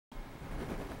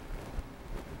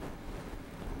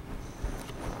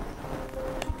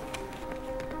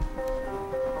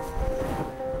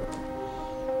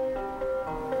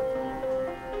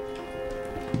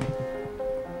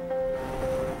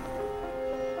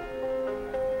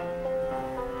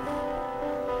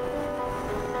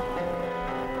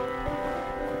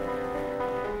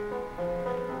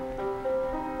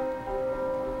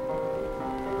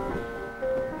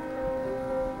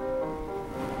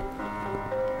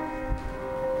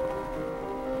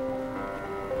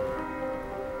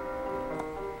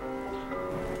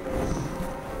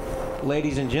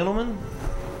Ladies and gentlemen,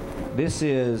 this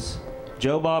is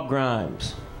Joe Bob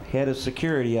Grimes, head of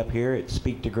security up here at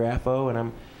Speak to GRAFFO, and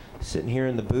I'm sitting here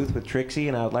in the booth with Trixie,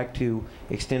 and I would like to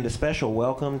extend a special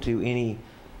welcome to any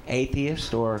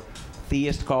atheist or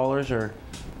theist callers or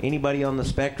anybody on the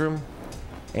spectrum.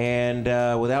 And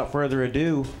without further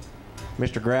ado,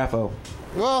 Mr. GRAFFO.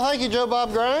 Well, thank you, Joe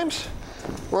Bob Grimes.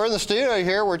 We're in the studio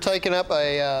here. We're taking up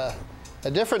a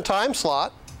different time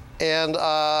slot, and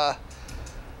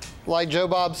like Joe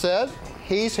Bob said,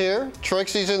 he's here.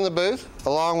 Trixie's in the booth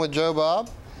along with Joe Bob.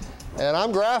 And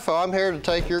I'm GRAFFO. I'm here to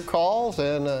take your calls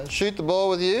and shoot the bull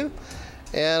with you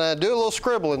and do a little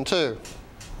scribbling too.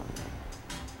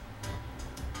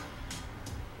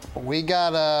 We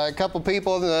got a couple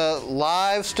people in the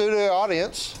live studio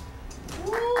audience.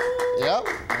 Yep,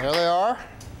 there they are.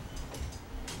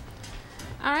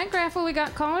 All right, GRAFFO, we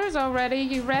got callers already.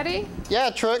 You ready? Yeah,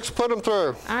 Trix, put them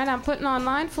through. All right, I'm putting on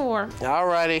line 4. All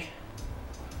righty.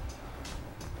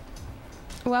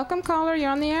 Welcome, caller.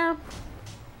 You're on the air.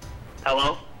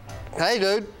 Hello? Hey,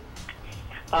 dude.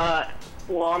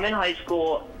 Well, I'm in high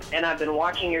school, and I've been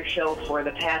watching your show for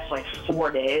the past, like, 4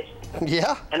 days.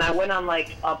 Yeah? And I went on,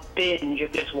 like, a binge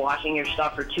of just watching your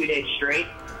stuff for 2 days straight.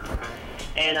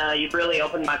 And you've really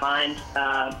opened my mind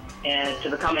and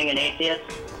to becoming an atheist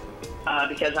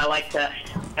because I like to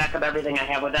back up everything I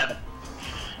have with evidence.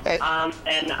 Hey.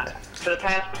 And for the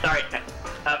past,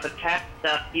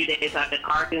 few days, I've been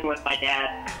arguing with my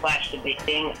dad /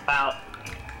 debating about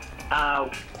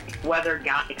whether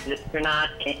God exists or not,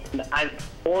 and I've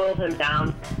boiled him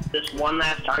down to this one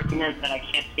last argument that I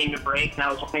can't seem to break, and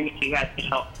I was wondering if you guys could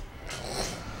help.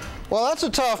 Well, that's a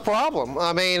tough problem.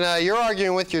 I mean, you're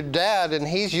arguing with your dad, and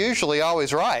he's usually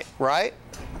always right, right?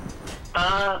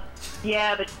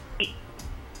 Yeah, but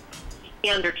he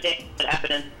understands the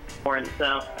evidence for it,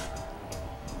 so.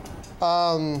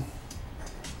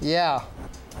 Yeah,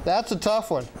 that's a tough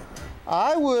one.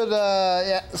 I would,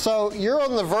 yeah, so you're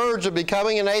on the verge of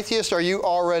becoming an atheist, or you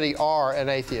already are an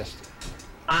atheist?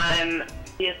 I'm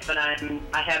atheist, but I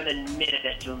haven't admitted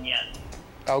it to him yet.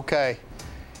 Okay,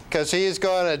 because he is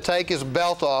going to take his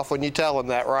belt off when you tell him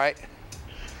that, right?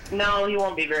 No, he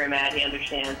won't be very mad. He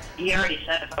understands. He already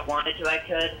said if I wanted to, I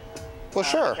could. Well,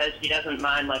 sure. Because he doesn't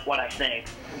mind, like, what I think.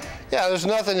 Yeah, there's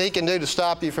nothing he can do to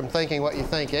stop you from thinking what you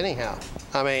think anyhow.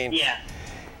 I mean, yeah.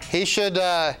 He should,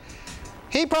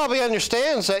 he probably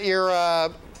understands that you're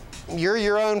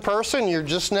your own person. You're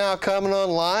just now coming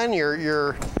online.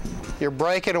 You're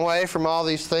breaking away from all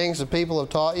these things that people have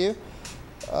taught you.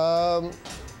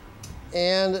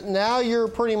 And now you're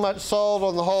pretty much sold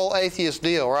on the whole atheist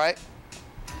deal, right?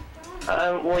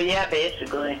 Well, yeah,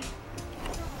 basically.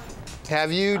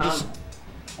 Have you just...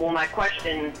 Well, my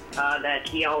question that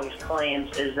he always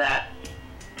claims is that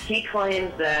he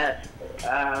claims that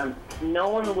no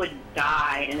one would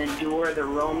die and endure the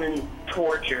Roman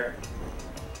torture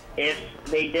if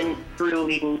they didn't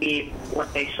truly believe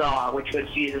what they saw, which was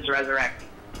Jesus resurrected.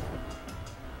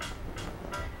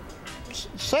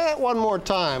 Say that one more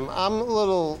time. I'm a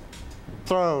little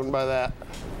thrown by that.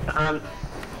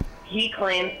 He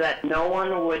claims that no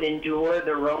one would endure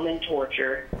the Roman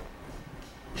torture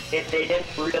if they didn't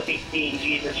really see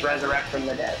Jesus resurrect from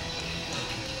the dead.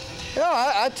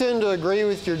 Yeah, I tend to agree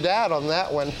with your dad on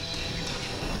that one.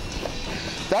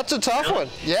 That's a tough one.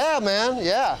 Yeah, man,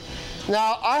 yeah.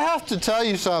 Now, I have to tell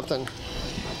you something.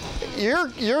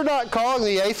 You're not calling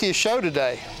the Atheist Show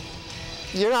today.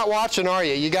 You're not watching, are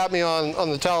you? You got me on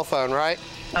the telephone, right?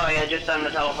 Oh, yeah, just on the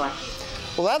telephone.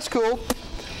 Well, that's cool.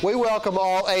 We welcome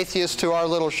all atheists to our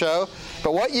little show.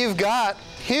 But what you've got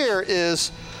here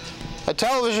is a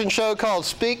television show called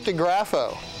Speak to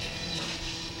GRAFFO.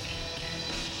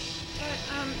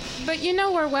 But you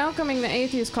know we're welcoming the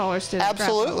atheist callers to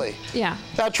Absolutely. GRAFFO. Yeah.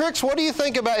 Now, Trix, what do you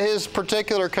think about his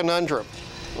particular conundrum?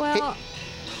 Well,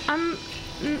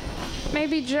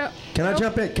 maybe Joe. Can I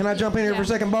jump in? Can I jump in here for a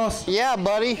second, boss? Yeah,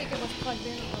 buddy.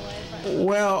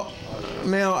 Well,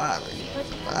 now,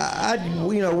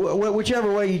 you know,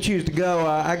 whichever way you choose to go,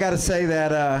 I got to say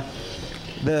that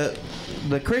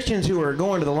the Christians who were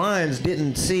going to the lions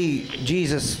didn't see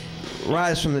Jesus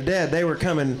rise from the dead. They were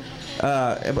coming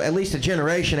at least a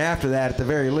generation after that, at the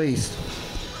very least.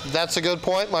 That's a good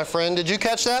point, my friend. Did you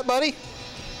catch that, buddy?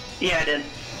 Yeah, I did.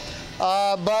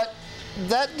 But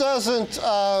that doesn't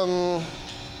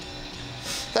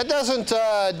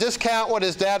discount what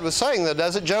his dad was saying, though,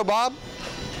 does it, Joe Bob?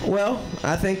 Well,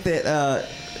 I think that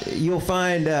you'll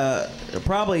find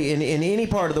probably in any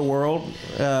part of the world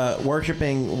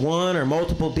worshiping one or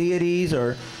multiple deities,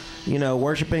 or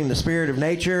worshiping the spirit of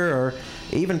nature, or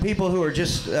even people who are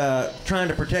just trying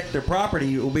to protect their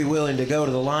property will be willing to go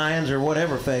to the lions or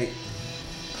whatever fate.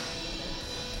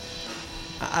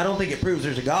 I don't think it proves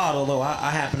there's a God, although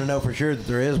I happen to know for sure that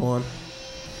there is one.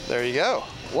 There you go.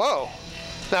 Whoa.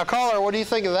 Now, caller, what do you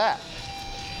think of that?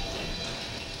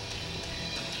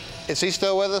 Is he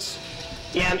still with us?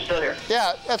 Yeah, I'm still here.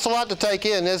 Yeah, that's a lot to take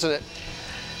in, isn't it?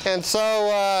 And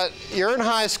so you're in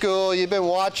high school, you've been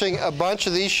watching a bunch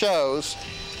of these shows.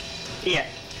 Yeah.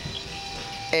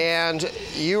 And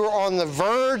you were on the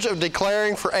verge of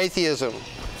declaring for atheism.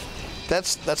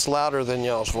 That's louder than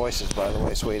y'all's voices, by the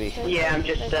way, sweetie. Yeah, I'm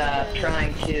just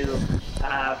trying to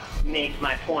make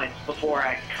my points before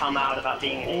I come out about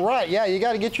being an atheist. Right, yeah, you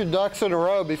got to get your ducks in a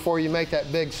row before you make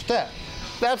that big step.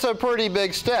 That's a pretty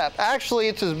big step. Actually,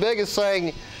 it's as big as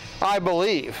saying, I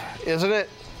believe, isn't it?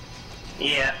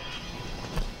 Yeah.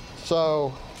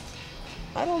 So,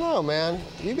 I don't know, man.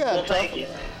 You got Well, thank you.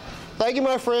 Thank you,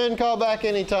 my friend. Call back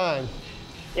anytime.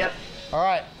 Yep. All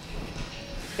right.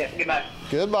 Yeah, goodbye.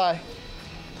 Goodbye.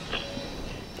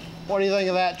 What do you think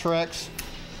of that, Trix?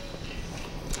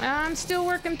 I'm still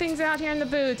working things out here in the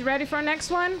booth. Ready for our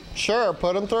next one? Sure,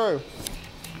 put them through.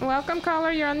 Welcome,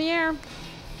 caller. You're on the air.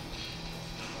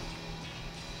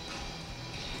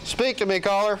 Speak to me,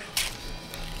 caller.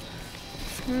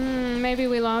 Maybe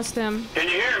we lost him. Can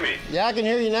you hear me? Yeah, I can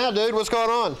hear you now, dude. What's going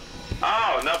on?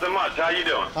 Oh, nothing much. How you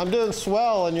doing? I'm doing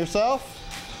swell. And yourself?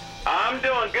 I'm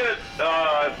doing good.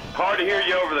 Hard to hear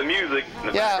you over the music in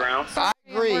the background. I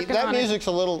agree. working That on it. music's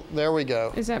a little... There we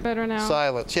go. Is that better now?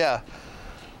 Silence, yeah.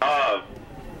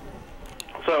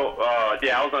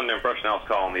 Yeah, I was under the impression I was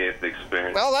calling the atheist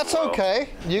experience. Well, that's okay.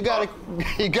 You got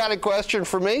a question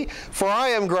for me? For I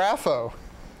am Graffo.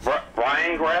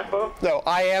 Brian Graffo? No,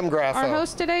 I am Graffo. Our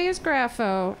host today is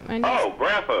Graffo. And Oh,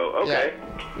 Graffo. Okay.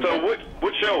 Yeah. So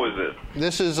what show is this?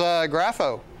 This is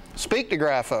Graffo. Speak to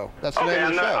Graffo. That's the Okay, name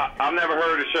of the show. I've never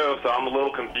heard of the show, so I'm a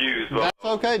little confused. But That's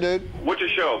okay, dude. what's your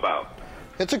show about?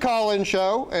 It's a call-in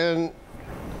show, and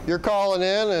you're calling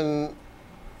in, and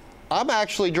I'm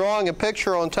actually drawing a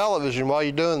picture on television while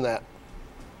you're doing that.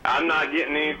 I'm not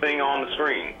getting anything on the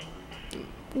screen.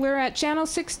 we're at channel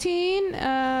 16,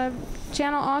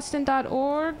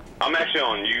 channelAustin.org. I'm actually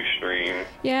on Ustream.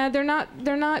 Yeah, they're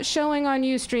not showing on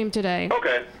Ustream today.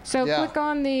 Okay. So Yeah. click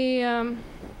on the All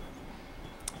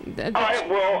right,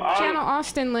 well, Channel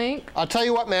Austin link. I'll tell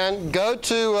you what, man. Go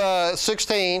to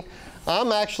 16.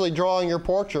 I'm actually drawing your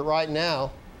portrait right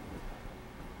now.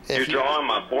 You're drawing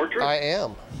my portrait? I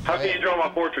am. How can you draw my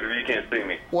portrait if you can't see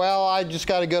me? Well, I just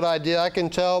got a good idea. I can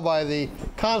tell by the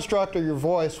construct of your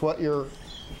voice what your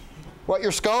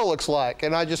skull looks like,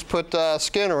 and I just put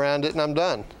skin around it, and I'm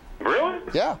done. Really?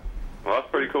 Yeah. Well, that's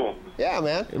pretty cool. Yeah,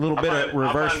 man. A little bit of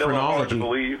reverse I find it hard to phrenology.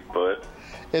 believe, but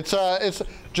It's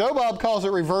Joe Bob calls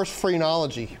it reverse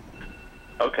phrenology.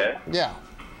 okay. Yeah.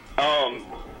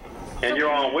 And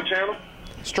you're on what channel?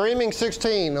 Streaming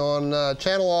 16 on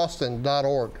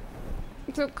channelaustin.org.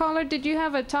 So caller, did you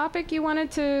have a topic you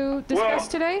wanted to discuss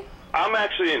today? I'm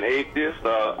actually an atheist.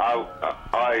 I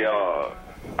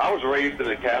was raised in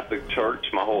the Catholic Church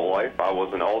my whole life. I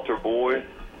was an altar boy.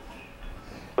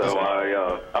 So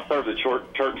I served the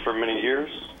church for many years.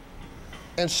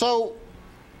 And so,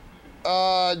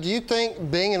 do you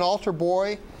think being an altar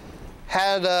boy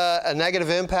had a negative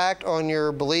impact on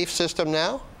your belief system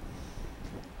now?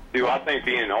 Do I think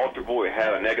being an altar boy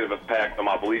had a negative impact on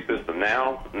my belief system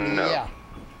now? No. Yeah.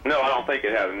 No, I don't think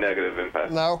it had a negative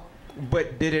impact. No?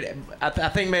 But did it? I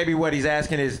think maybe what he's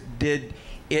asking is, did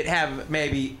it have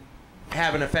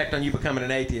an effect on you becoming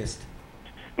an atheist?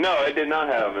 No, it did not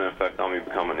have an effect on me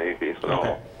becoming an atheist at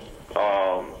all.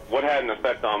 What had an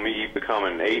effect on me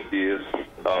becoming an atheist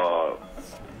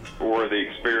were the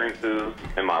experiences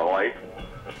in my life.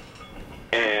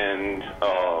 And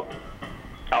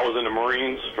I was in the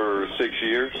Marines for 6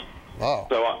 years. Oh.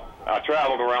 So I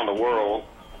traveled around the world,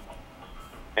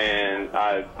 and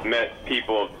I met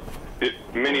people of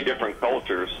many different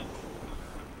cultures.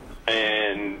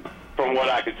 And from what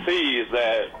I could see is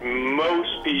that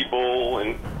most people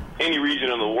in any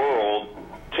region of the world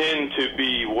tend to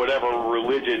be whatever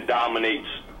religion dominates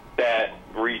that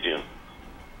region.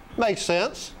 Makes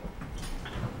sense.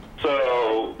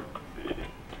 So,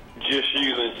 just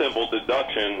using simple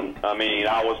deduction, I mean,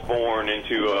 I was born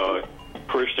into a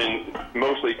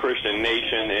mostly Christian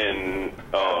nation and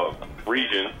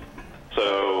region.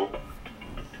 So,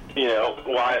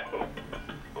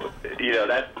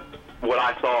 that's what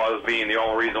I saw as being the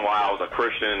only reason why I was a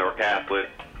Christian or Catholic,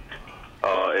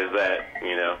 is that,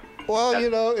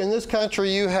 Well, in this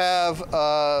country you have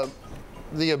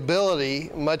the ability,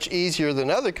 much easier than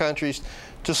other countries,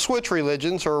 to switch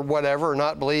religions or whatever, or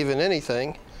not believe in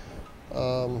anything.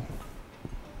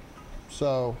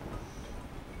 So,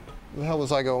 where the hell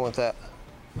was I going with that?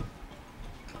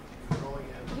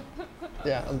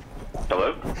 Yeah.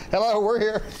 Hello? Hello, we're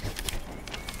here.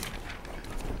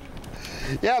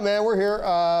 Yeah, man, we're here.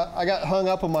 I got hung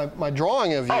up on my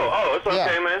drawing of you. Oh, it's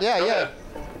okay, man. Yeah, Go yeah. ahead.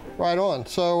 Right on.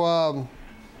 So,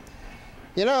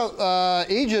 you know,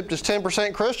 Egypt is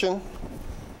 10% Christian.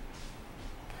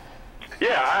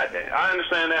 Yeah, I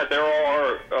understand that. There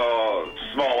are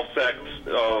small sects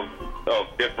of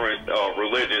different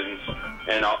religions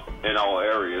in all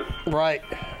areas. Right,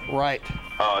 right.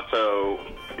 So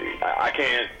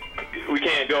we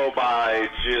can't go by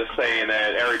just saying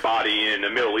that everybody in the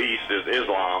Middle East is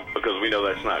Islam, because we know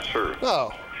that's not true.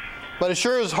 No, but it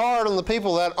sure is hard on the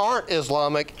people that aren't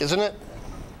Islamic, isn't it?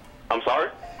 I'm sorry?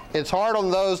 It's hard on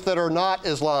those that are not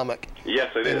Islamic.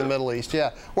 Yes, it is. In the Middle East,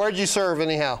 yeah. Where'd you serve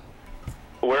anyhow?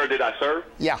 Where did I serve?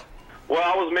 Yeah. Well,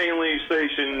 I was mainly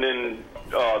stationed in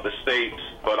the States,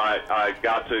 but I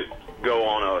got to go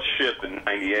on a ship in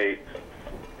 '98,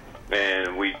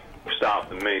 and we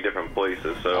stopped in many different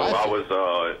places. So I was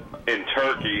in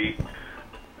Turkey,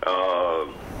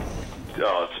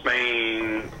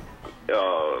 Spain,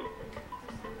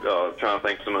 trying to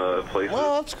think some of the places.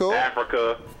 Well, that's cool.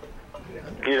 Africa.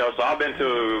 You know, so I've been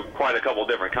to quite a couple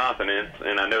different continents,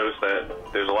 and I noticed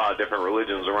that there's a lot of different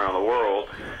religions around the world,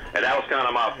 and that was kind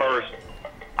of my first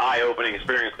eye-opening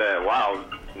experience that, wow,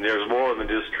 there's more than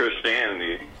just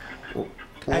Christianity.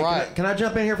 Hey, Right. can I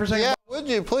jump in here for a second? Yeah, would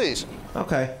you please?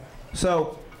 Okay.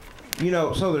 So, you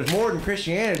know, so there's more than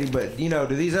Christianity, but, you know,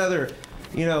 do these other,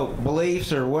 you know,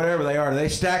 beliefs or whatever they are, do they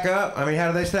stack up? I mean, how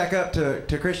do they stack up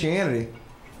to Christianity?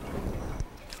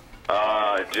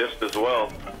 Just as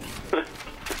well.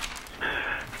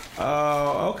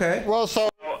 Okay. Well, so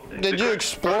did you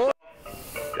explore?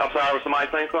 I'm sorry, was somebody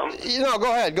saying something? You know,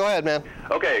 go ahead, man.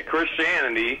 Okay,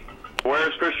 Christianity. Where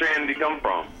does Christianity come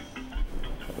from?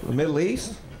 The Middle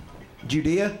East?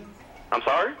 Judea? I'm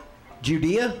sorry?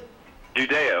 Judea?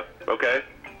 Judea, okay.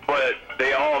 But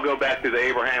they all go back to the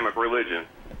Abrahamic religion.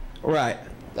 Right.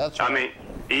 That's right. I mean,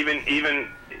 even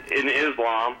in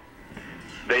Islam,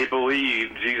 they believe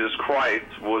Jesus Christ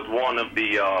was one of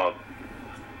the,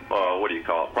 what do you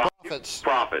call it? Prophets.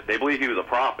 Prophet. They believe he was a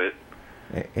prophet.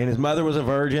 And his mother was a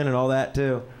virgin and all that,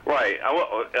 too. Right.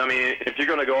 I mean, if you're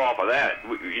going to go off of that,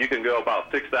 you can go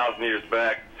about 6,000 years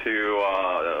back to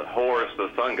Horus, the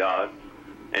sun god,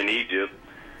 in Egypt.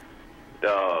 He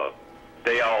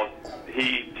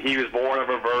was born of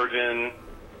a virgin.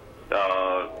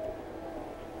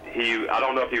 I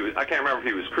don't know if he was, I can't remember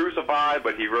if he was crucified,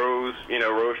 but he rose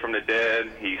from the dead.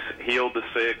 He healed the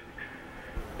sick,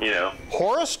 you know.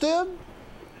 Horus did?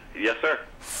 Yes, sir.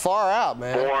 Far out,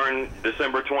 man. Born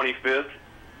December 25th.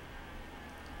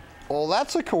 Well,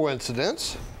 that's a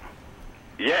coincidence.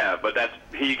 Yeah, but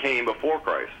he came before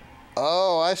Christ.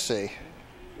 Oh, I see.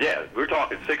 Yeah, we're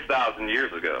talking 6,000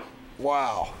 years ago.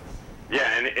 Wow.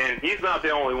 Yeah, and he's not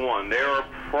the only one. There are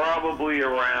probably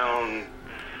around,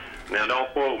 now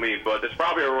don't quote me, but there's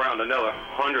probably around another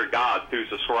 100 gods who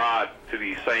subscribe to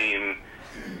these same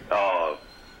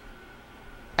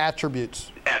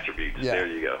Attributes. Yeah. There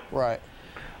you go. Right.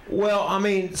 Well, I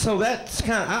mean, so that's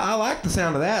kind of, I like the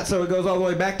sound of that. So it goes all the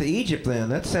way back to Egypt then.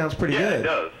 That sounds pretty good. Yeah, it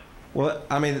does. Well,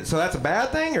 I mean, so that's a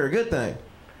bad thing or a good thing?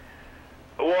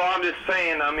 Well, I'm just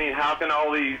saying, I mean,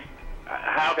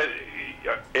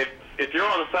 if you're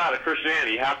on the side of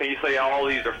Christianity, how can you say all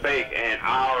these are fake and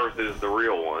ours is the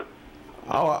real one?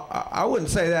 Oh, I wouldn't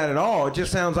say that at all. It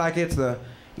just sounds like it's the,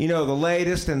 you know, the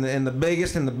latest and the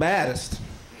biggest and the baddest.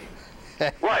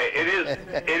 Right, it is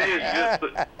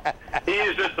he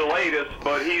is just the latest,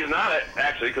 but he's not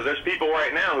actually, because there's people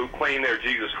right now who claim they're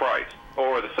Jesus Christ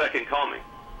or the second coming.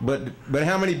 But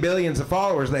how many billions of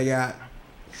followers they got?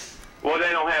 Well,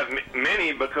 they don't have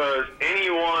many, because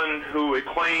anyone who would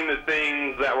claim the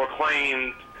things that were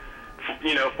claimed,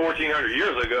 1,400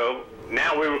 years ago,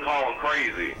 now we would call them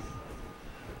crazy.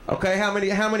 Okay, how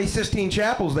many Sistine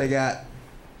Chapels they got?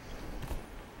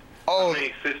 How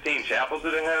many Sistine Chapels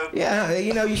do they have? Yeah,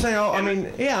 you're saying, I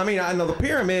know the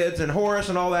pyramids and Horus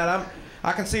and all that.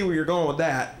 I can see where you're going with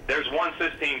that. There's one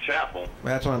Sistine Chapel.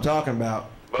 That's what I'm talking about.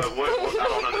 But I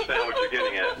don't understand what you're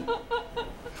getting at.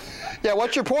 Yeah,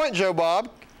 what's your point, Joe Bob?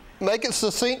 Make it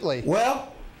succinctly.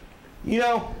 Well,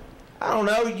 I don't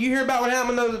know. You hear about what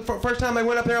happened the first time they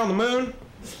went up there on the moon?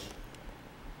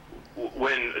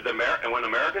 When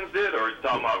Americans did, or are you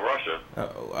talking about Russia?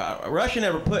 Russia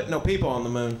never put no people on the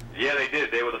moon. Yeah, they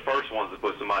did. They were the first ones to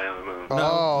put somebody on the moon.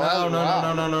 No.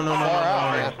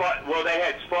 Well, they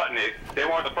had Sputnik. They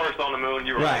weren't the first on the moon.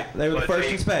 You're right. They were the first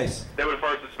in space. They were the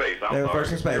first in space. They were the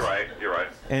first in space. You're right.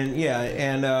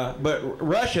 And but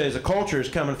Russia as a culture is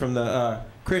coming from the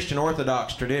Christian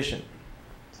Orthodox tradition.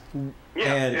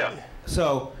 Yeah.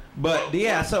 So But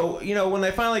yeah, so you know, when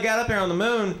they finally got up there on the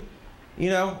moon, you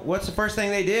know, what's the first thing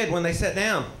they did when they sat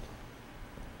down?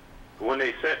 When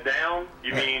they sat down,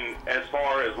 you mean as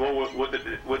far as what did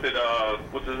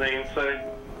what's his name say?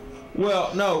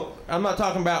 Well, no, I'm not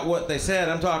talking about what they said.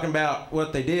 I'm talking about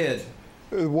what they did.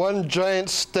 One giant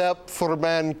step for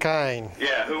mankind.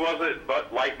 Yeah, who was it?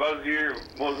 Light Buzzier?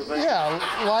 What was his name?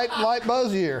 Yeah, Light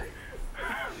Buzzier.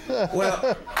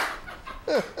 Well,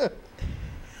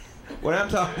 what I'm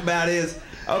talking about is,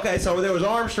 okay, so there was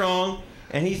Armstrong,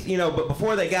 and he's, you know, but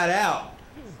before they got out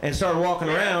and started walking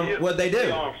around, what'd they do?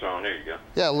 Louis Armstrong, there you go.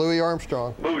 Yeah, Louis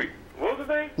Armstrong. Louis, what was his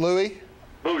name? Louis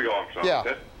Armstrong. Yeah,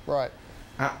 okay. right.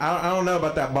 I don't know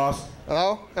about that, boss.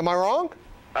 Oh, am I wrong?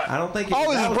 I don't think it Oh,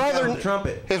 was, his that was the guy brother, with the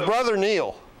trumpet. his brother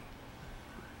Neil.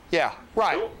 Yeah,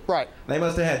 right, Cool. right. They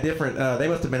must have had different, they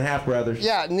must have been half brothers.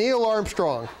 Yeah, Neil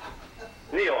Armstrong.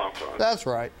 Neil Armstrong. That's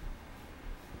right.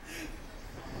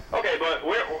 Okay, but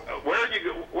where are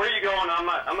you going? I'm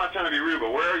not trying to be rude,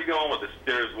 but where are you going with this?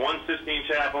 There's 116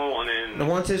 Chapel, and then The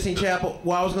 116 Chapel.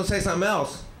 Well, I was going to say something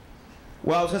else.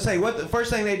 Well, I was going to say, what the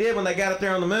first thing they did when they got up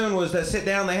there on the moon was to sit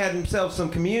down. They had themselves some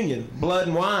communion, blood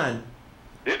and wine,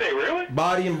 did they really?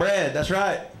 body and bread. That's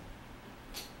right.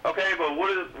 Okay, but what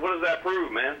does that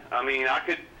prove, man? I mean, I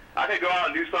could go out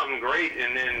and do something great,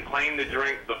 and then claim to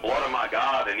drink the blood of my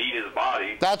God and eat His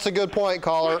body. That's a good point,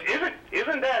 caller. Which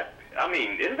isn't that? I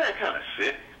mean, isn't that kind of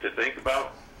sick to think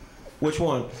about? Which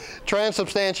one?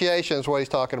 Transubstantiation is what he's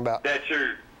talking about. That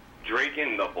you're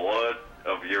drinking the blood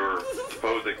of your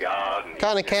supposed God.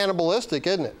 Kind of cannibalistic,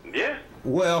 isn't it? Yeah.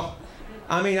 Well,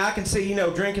 I mean, I can see, you know,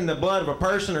 drinking the blood of a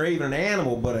person or even an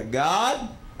animal, but a god?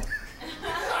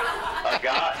 A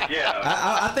God? Yeah.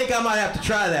 I think I might have to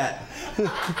try that.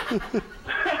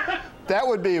 That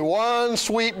would be one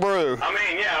sweet brew. I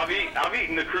mean, yeah, I've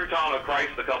eaten the crouton of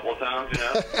Christ a couple of times, you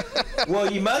know. Well,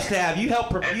 you must have. You helped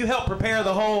prepare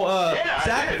the whole Yeah,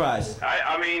 sacrifice.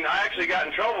 I mean, I actually got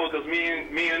in trouble because me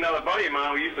and another buddy of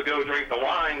mine, we used to go drink the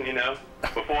wine, you know,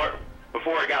 before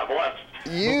it got blessed.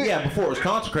 Yeah, before it was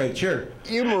consecrated, sure.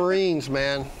 You Marines,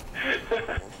 man.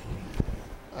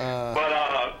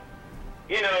 But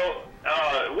you know,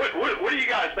 what do you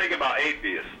guys think about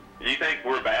atheists? Do you think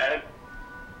we're bad?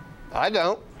 I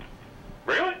don't.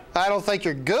 Really? I don't think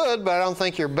you're good, but I don't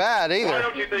think you're bad either. Why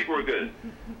don't you think we're good?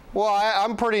 Well,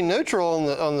 I'm pretty neutral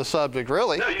on the subject,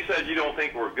 really. No, you said you don't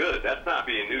think we're good. That's not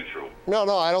being neutral.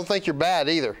 No, I don't think you're bad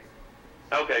either.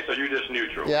 Okay, so you're just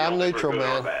neutral. Yeah, You I'm don't think neutral, we're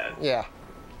good or man. bad. Yeah.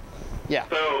 Yeah.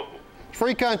 So,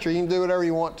 Free country, you can do whatever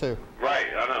you want to. right,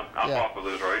 I know. I'm Yeah. off of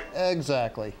this, right?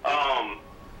 Exactly.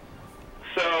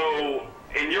 So,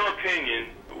 in your opinion,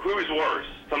 who's worse?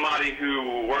 Somebody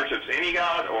who worships any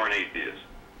god or an atheist?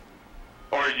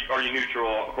 Or are you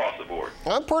neutral across the board?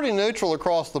 I'm pretty neutral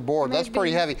across the board. That's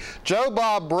pretty heavy. Joe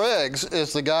Bob Briggs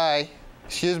is the guy,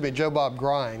 excuse me, Joe Bob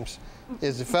Grimes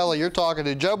is the fellow you're talking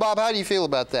to. Joe Bob, how do you feel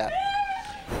about that?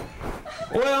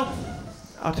 Well,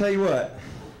 I'll tell you what.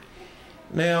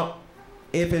 Now,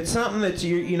 if it's something that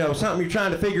something you're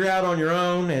trying to figure out on your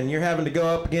own, and you're having to go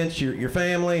up against your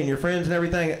family and your friends and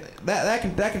everything, that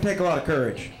can take a lot of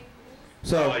courage.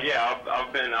 So yeah,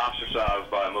 I've been ostracized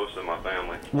by most of my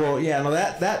family. Well, yeah, no,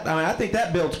 I mean, I think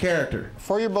that builds character.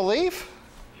 For your belief?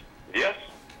 Yes.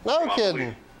 No my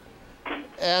kidding. belief.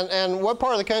 And what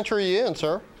part of the country are you in,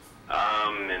 sir?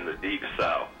 I'm in the deep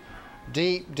south.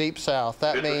 Deep south.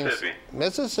 That Mississippi. means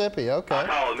Mississippi. I Okay.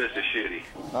 call it Mississippi.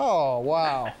 Oh,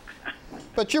 wow.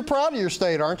 But you're proud of your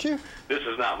state, aren't you? This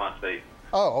is not my state.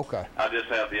 Oh, okay. I just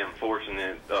have the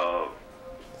unfortunate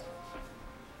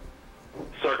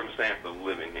circumstance of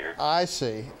living here. I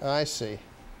see.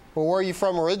 Well, where are you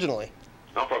from originally?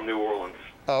 I'm from New Orleans,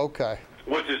 Oh, okay.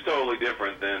 which is totally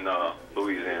different than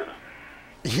Louisiana.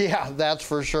 Yeah, that's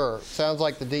for sure. Sounds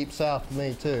like the deep south to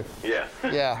me, too. Yeah.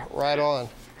 Yeah, right on.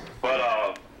 But,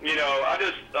 I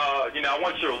just, I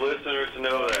want your listeners to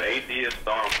know that atheists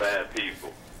aren't bad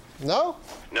people. No?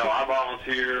 No, I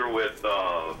volunteer with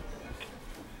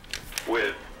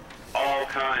all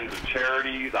kinds of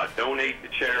charities. I donate to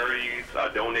charities. I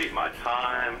donate my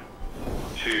time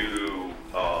to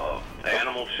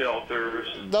animal shelters.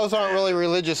 Those aren't really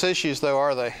religious issues, though,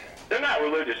 are they? They're not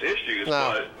religious issues,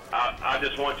 No. but I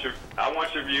just want your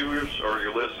viewers or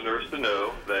your listeners to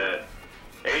know that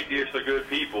atheists are good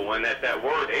people, and that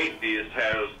word atheist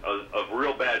has a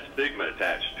real bad stigma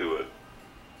attached to it.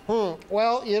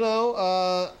 Well,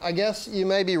 I guess you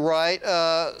may be right.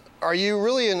 Are you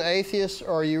really an atheist,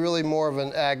 or are you really more of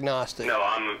an agnostic? No,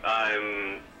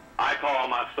 I call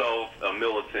myself a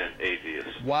militant atheist.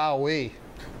 Wowee.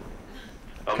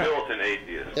 A militant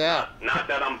atheist. Yeah. Not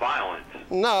that I'm violent.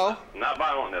 No. Not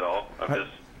violent at all. I'm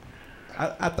just.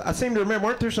 I seem to remember,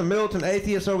 weren't there some militant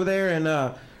atheists over there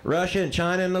in Russia and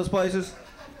China and those places?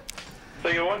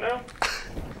 Saying what now?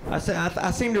 I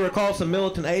seem to recall some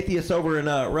militant atheists over in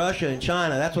Russia and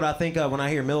China. That's what I think of when I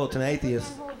hear militant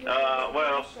atheists.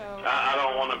 Well, I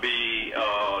don't want to be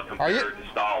compared to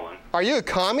Stalin. Are you a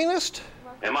communist?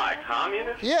 Am I a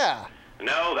communist? Yeah.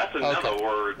 No, that's another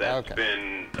word that's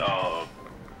been kind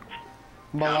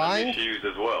of misused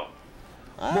as well.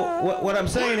 Well, what I'm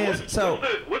saying is,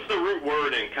 what's the root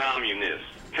word in communist?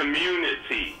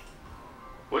 Community.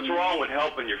 What's wrong with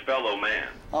helping your fellow man?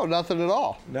 Oh, nothing at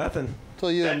all. Nothing.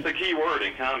 That's the key word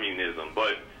in communism.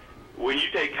 But when you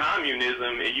take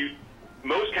communism and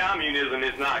most communism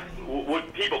is not,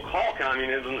 what people call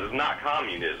communism is not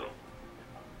communism.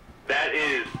 That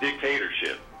is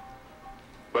dictatorship.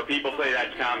 But people say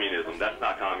that's communism. That's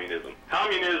not communism.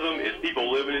 Communism is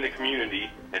people living in a community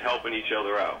and helping each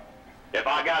other out. If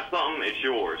I got something, it's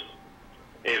yours.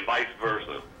 And vice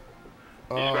versa.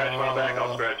 You scratch my back,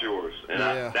 I'll scratch yours. And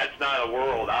that's not a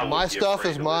world I would My stuff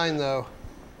is mine, though.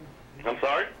 I'm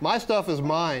sorry? My stuff is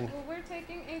mine. Well, we're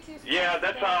taking atheist. Yeah,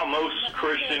 that's how most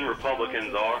Christian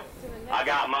Republicans are. I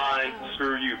got mine,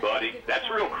 screw you, buddy. That's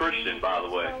real Christian, by the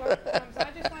way.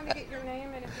 I just wanted to get your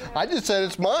name and if you have I just said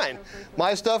it's mine.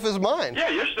 My stuff is mine. Yeah,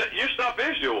 your stuff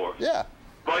is yours. Yeah.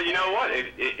 But you know what?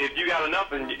 If you got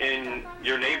enough and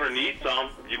your neighbor needs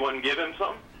some, you wouldn't give him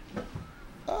some?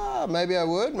 Maybe I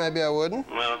would, maybe I wouldn't.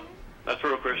 Well, that's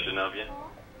real Christian of you.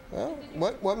 Well,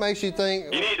 what makes you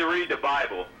think? You need to read the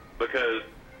Bible, because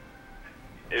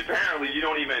apparently you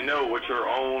don't even know what your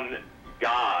own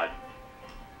God.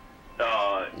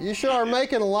 You sure are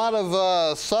making a lot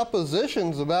of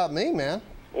suppositions about me, man.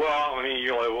 Well, I mean,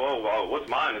 you're like, well, what's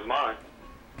mine is mine.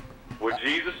 Would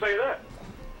Jesus say that?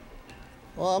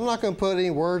 Well, I'm not going to put any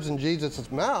words in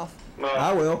Jesus' mouth. Well,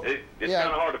 I will. It's kind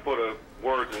of hard to put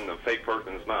words in the fake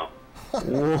person's mouth.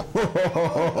 Whoa.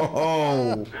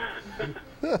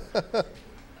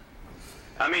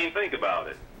 I mean, think about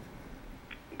it.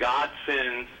 God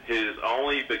sends his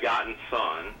only begotten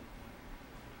son,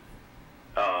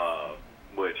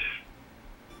 which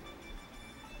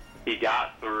he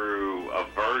got through a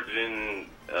virgin.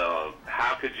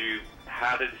 How did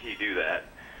he do that?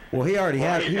 Well, he already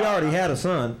had a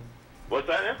son. What's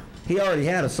that now? He already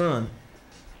had a son.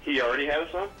 He already had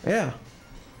a son? Yeah.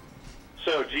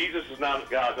 So Jesus is not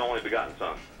God's only begotten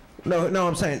son? No,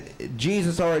 I'm saying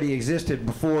Jesus already existed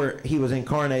before he was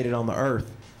incarnated on the earth.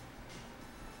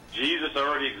 Jesus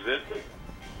already existed?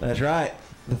 That's right.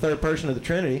 The third person of the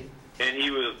Trinity. And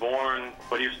he was born,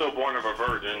 but he was still born of a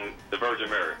virgin, the Virgin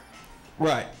Mary.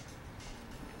 Right.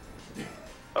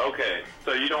 Okay,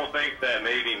 so you don't think that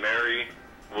maybe Mary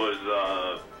was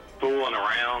fooling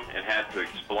around and had to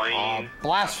explain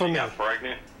blasphemy. how she got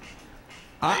pregnant?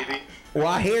 Maybe? Well,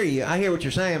 I hear you. I hear what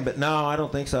you're saying, but no, I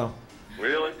don't think so.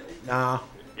 Really? Nah.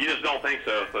 You just don't think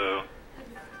so,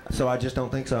 So I just don't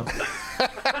think so.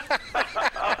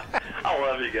 I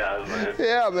love you guys, man.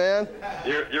 Yeah, man.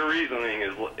 Your reasoning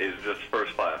is just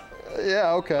first class.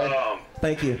 Yeah, okay.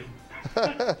 Thank you.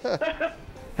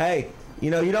 Hey,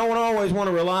 you don't always want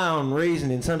to rely on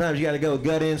reasoning. Sometimes you got to go with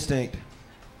gut instinct.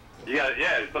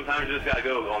 Sometimes you just got to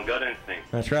go on gut instinct.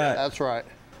 That's right. That's right.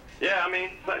 Yeah, I mean,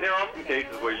 there are some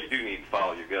cases where you do need to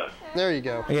follow your gut. There you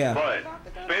go. Yeah. But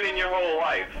spending your whole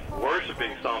life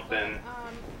worshiping something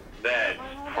that's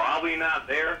probably not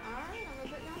there,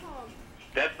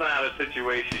 that's not a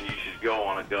situation you should go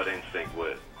on a gut instinct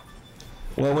with.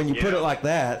 Well, when you put it like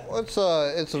that. Well,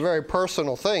 it's a very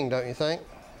personal thing, don't you think?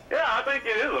 Yeah, I think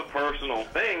it is a personal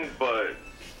thing, but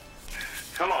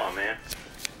come on, man.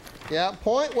 Yeah,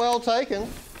 point well taken.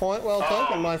 Point well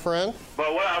taken, my friend.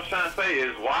 But what I was trying to say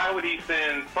is, why would he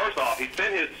send, first off, he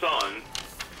sent his son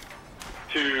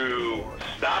to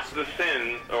stop the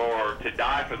sins, or to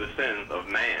die for the sins of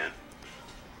man.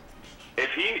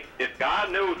 If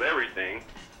God knows everything,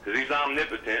 because he's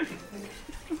omnipotent,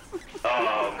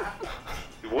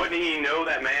 wouldn't he know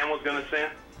that man was going to sin?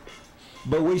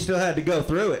 But we still had to go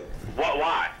through it.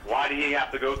 Why? Why did he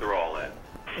have to go through all that?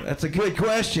 That's a good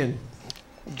question.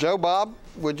 Joe Bob,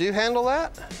 would you handle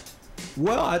that?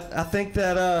 Well, I think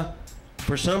that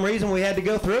for some reason we had to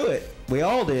go through it. We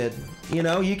all did. You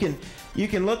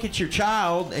can look at your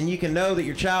child and you can know that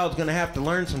your child's going to have to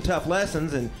learn some tough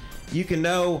lessons, and you can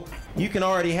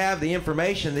already have the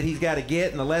information that he's got to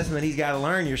get and the lesson that he's got to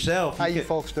learn yourself. How you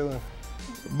folks doing?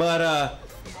 But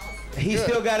he's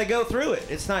still got to go through it.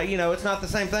 It's not it's not the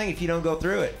same thing if you don't go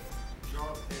through it.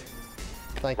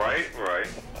 Thank you. Right.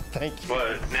 Thank you.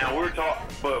 But now we're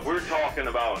talking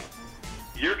about,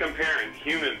 you're comparing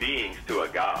human beings to a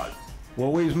god.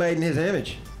 Well, we was made in his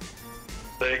image.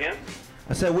 Say again?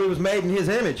 I said we was made in his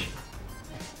image.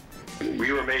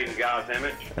 We were made in God's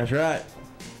image. That's right.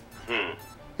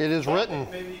 It is written.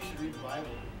 Maybe you should read the Bible.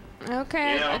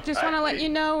 Okay, Yeah, I just want to let you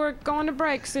know we're going to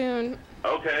break soon.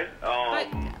 Okay. But,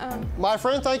 My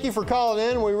friend, thank you for calling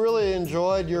in. We really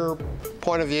enjoyed your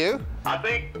point of view. I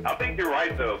think you're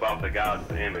right though about the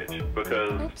God's image,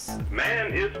 because Oops.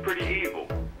 man is pretty evil,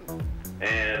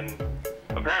 and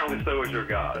apparently so is your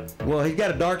God. Well, he's got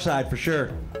a dark side for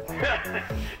sure.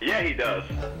 Yeah, he does.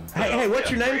 Hey, what's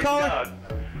your name, praise caller? God.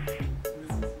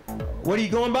 What are you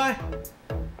going by?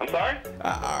 I'm sorry?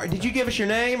 Did you give us your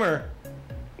name or?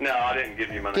 No, I didn't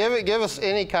give you my name. Give us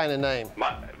any kind of name.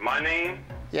 My name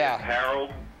Yeah. is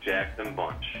Harold Jackson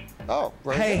Bunch. Oh,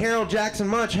 very Hey, good. Harold Jackson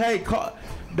Munch. Hey,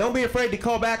 don't be afraid to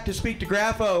call back to speak to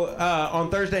Graffo on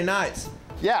Thursday nights.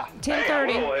 Yeah,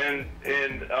 10:30. Hey, I will,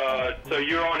 and so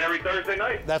you're on every Thursday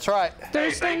night? that's right. Thursday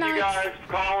Hey, thank you nights. guys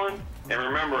for calling, and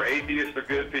remember, atheists are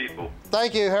good people.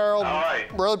 Thank you, Harold. All right.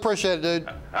 Really appreciate it, dude.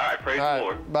 All right, praise All the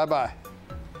Lord. right, bye-bye.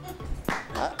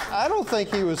 I don't think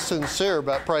he was sincere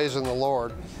about praising the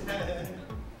Lord.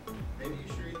 Maybe you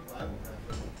should read the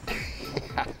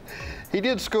Bible. He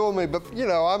did school me, but, you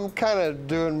know, I'm kind of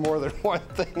doing more than one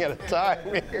thing at a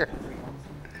time here.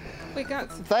 We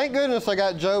got. Thank goodness I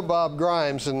got Joe Bob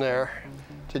Grimes in there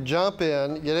to jump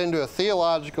in, get into a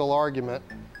theological argument,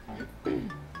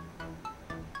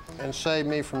 and save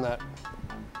me from that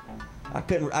I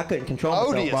couldn't control myself,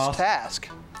 odious boss. task.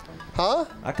 Huh?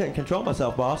 I couldn't control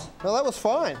myself, boss. No, that was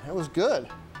fine. It was good.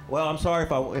 Well, I'm sorry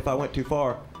if I went too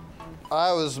far.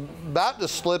 I was about to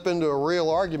slip into a real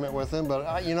argument with him,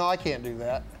 but you know, I can't do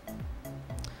that.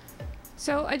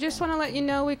 So I just want to let you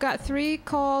know we've got 3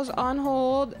 calls on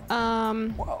hold.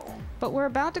 Whoa. But we're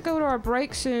about to go to our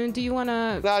break soon. Do you want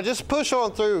to? Now, just push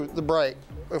on through the break.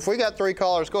 If we got 3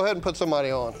 callers, go ahead and put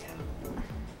somebody on.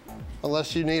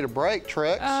 Unless you need a break,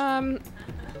 Trix.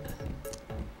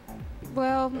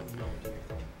 Well,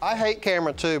 I hate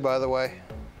camera 2, by the way.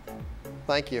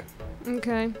 Thank you.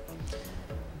 okay.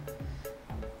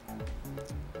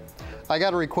 I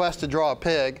got a request to draw a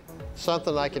pig,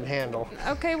 something I can handle.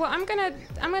 Okay, well,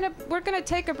 we're gonna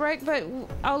take a break, but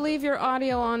I'll leave your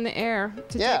audio on the air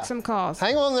to take some calls.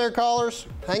 Hang on there, callers.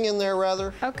 Hang in there,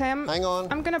 rather. Okay, Hang on.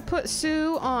 I'm gonna put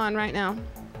Sue on right now.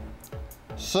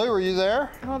 Sue, are you there?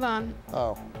 Hold on.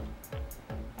 Oh.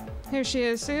 Here she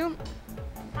is, Sue.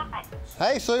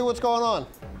 Hey, Sue, what's going on?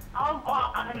 Oh,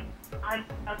 well,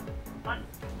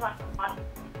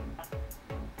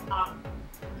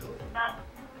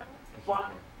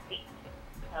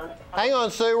 Hang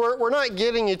on, Sue. We're not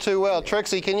getting you too well.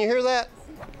 Trixie, can you hear that?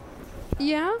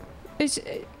 Yeah.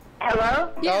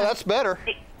 Hello? Yeah. Oh, that's better.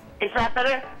 Is that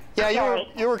better? Yeah, Okay.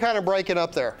 you were kind of breaking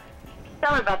up there.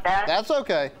 Sorry about that. That's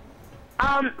okay.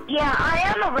 Yeah, I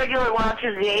am a regular watcher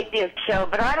of the Atheist Show,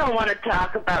 but I don't want to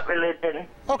talk about religion.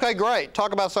 Okay, great.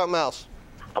 Talk about something else.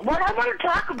 What I want to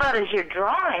talk about is your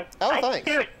drawing. Oh, thanks.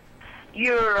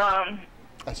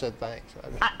 I said thanks.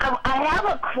 I have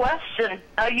a question.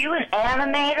 Are you an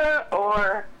animator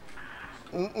or?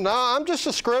 No, I'm just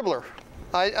a scribbler.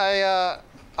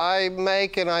 I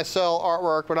make and I sell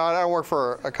artwork, but I don't work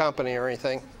for a company or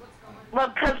anything. Well,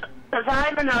 because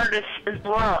I'm an artist as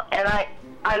well, and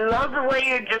I love the way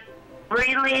you're just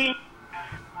really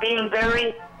being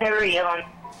very, very, I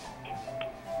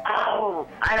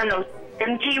don't know,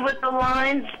 stingy with the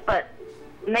lines, but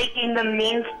making them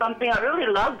mean something. I really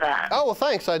love that. Oh, well,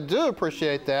 thanks. I do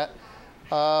appreciate that.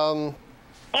 And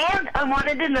I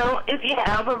wanted to know if you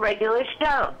have a regular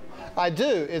show. I do.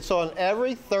 It's on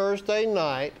every Thursday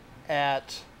night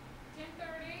at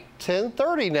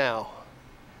 10:30 now.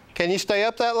 Can you stay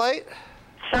up that late?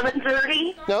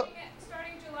 7:30? No.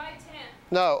 Starting July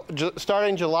 10th. No,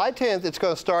 starting July 10th, it's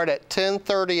going to start at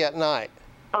 10:30 at night.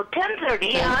 Oh,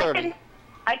 10:30. Yeah, 10:30.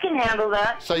 I can handle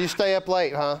that. So you stay up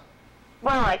late, huh?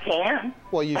 Well, I can.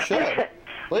 Well, you should.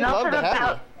 We'd love to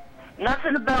have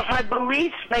Nothing about my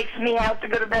beliefs makes me have to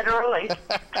go to bed early.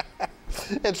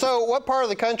 you. And so, what part of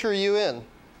the country are you in?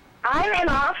 I'm in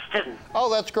Austin. Oh,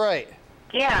 that's great.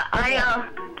 Yeah,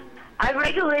 I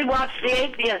regularly watch the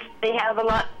Atheist. They have a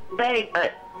lot to say,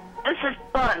 but this is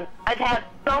fun. I've had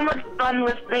so much fun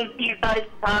listening to you guys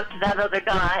talk to that other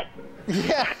guy.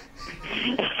 Yeah.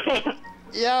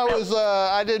 Yeah, it was.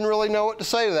 I didn't really know what to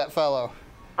say to that fellow.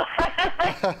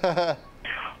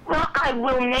 Well, I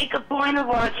will make a point of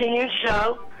watching your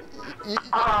show. This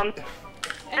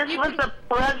was a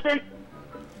pleasant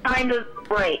kind of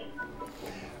break.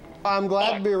 I'm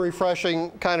glad to be a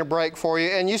refreshing kind of break for you.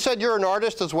 And you said you're an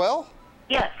artist as well?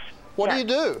 Yes. What yes.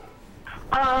 do you do?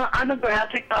 I'm a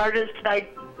graphic artist. I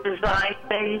design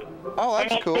things. Oh,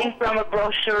 that's anything cool. from a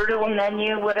brochure to a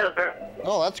menu, whatever.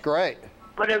 Oh, that's great.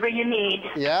 Whatever you need.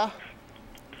 Yeah?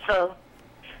 so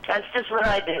that's just what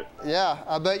I do. Yeah,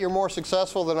 I bet you're more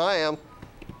successful than I am.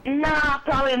 Nah,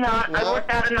 probably not. No? I work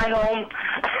out in my home.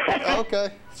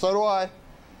 Okay, so do I.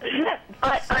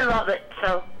 But I love it,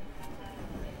 so.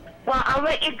 Well, I'll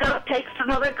let you go. Take some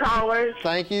other callers.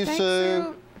 Thank you, Thanks, Sue.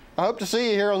 Sue. I hope to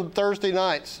see you here on Thursday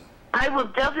nights. I will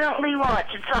definitely watch.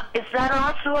 Is that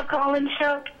also a call-in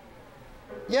show?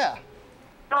 Yeah.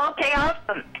 Okay,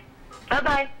 awesome.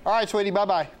 Bye-bye. All right, sweetie,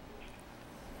 bye-bye.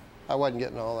 I wasn't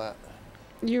getting all that.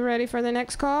 You ready for the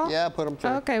next call? Yeah, put them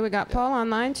through. Okay, we got Paul on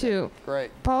line 2.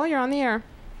 Great. Paul, you're on the air.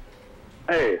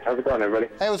 Hey, how's it going,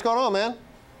 everybody? Hey, what's going on, man?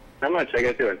 Not much. How you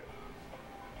guys doing?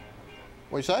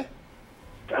 What'd you say?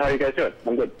 How you guys doing?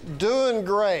 I'm good. Doing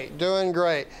great, doing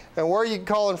great. And where are you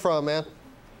calling from, man?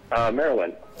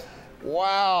 Maryland.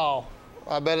 Wow.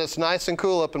 I bet it's nice and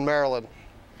cool up in Maryland.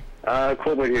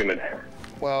 Cool but humid.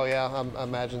 Well, yeah, I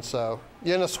imagine so.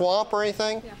 You in a swamp or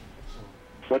anything? Yeah.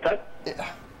 What's that?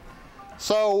 Yeah.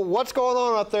 So what's going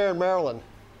on up there in Maryland?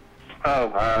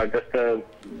 Oh, just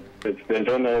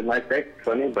enjoying the nice day.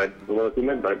 Sunny, but a little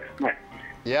humid, but nice.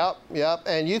 Yep, yep.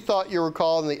 And you thought you were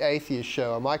calling the Atheist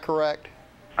Show, am I correct?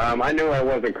 I knew I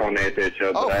wasn't calling the Atheist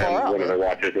Show, but Oh, I am far out, one of the man.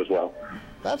 watchers as well.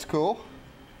 That's cool.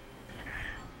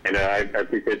 And I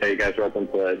appreciate that you guys are open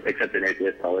to accepting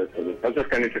atheist callers. I was just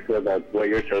kind of interested about what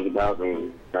your show's about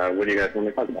and what do you guys want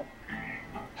to talk about.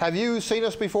 Have you seen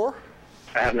us before?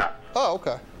 I have not. Oh,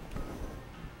 okay.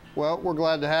 Well, we're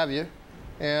glad to have you.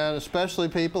 And especially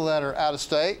people that are out of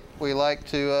state. We like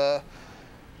to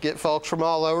get folks from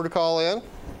all over to call in.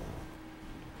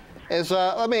 And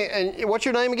what's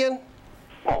your name again?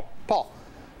 Paul. Paul.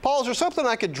 Paul, is there something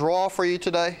I could draw for you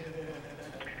today?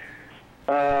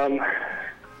 Well,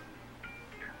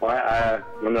 I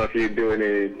don't know if you do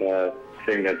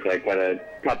anything that's like kind of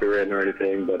copywritten or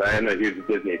anything, but I am a huge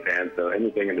Disney fan, so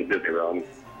anything in the Disney realm.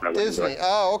 I would Disney. enjoy.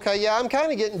 Oh, okay. Yeah, I'm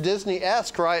kind of getting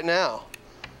Disney-esque right now.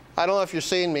 I don't know if you're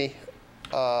seeing me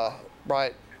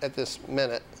right at this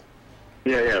minute.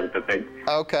 Yeah, with the thing.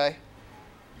 Okay.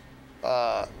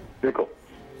 You're cool.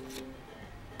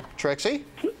 Trixie?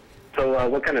 So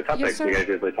what kind of topics Yes, do you sir. guys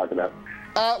usually talk about?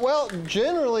 Well,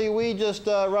 generally we just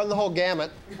run the whole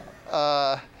gamut.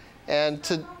 And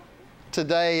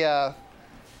today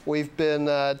we've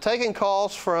been taking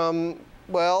calls from,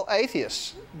 well,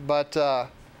 atheists. But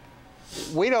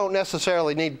we don't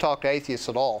necessarily need to talk to atheists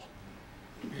at all.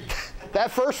 That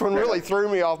first one really threw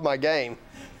me off my game.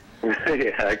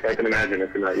 Yeah, I can imagine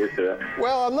if you're not used to that.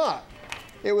 Well, I'm not.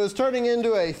 It was turning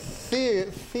into a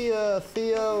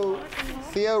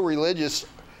theo-religious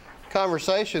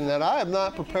conversation that I am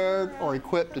not prepared or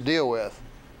equipped to deal with.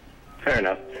 Fair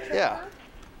enough. Yeah.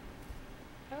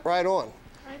 Right on.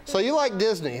 So you like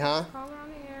Disney, huh? Caller on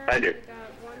the air. I do. We got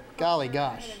one Golly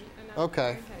caller gosh. and an Okay.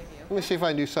 interview. Let me see if I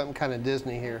can do something kind of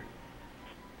Disney here.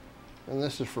 And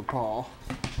this is for Paul.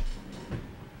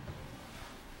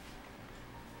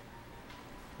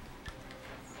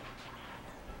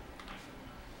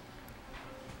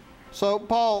 So,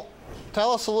 Paul,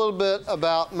 tell us a little bit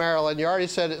about Maryland. You already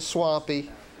said it's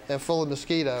swampy and full of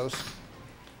mosquitoes.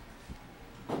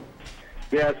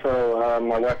 Yeah, so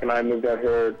my wife and I moved out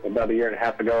here about a year and a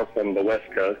half ago from the West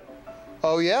Coast.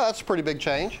 Oh, yeah, that's a pretty big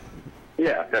change.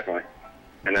 Yeah, definitely.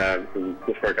 And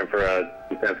just working for a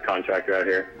defense contractor out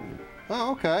here.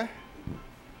 Oh, okay.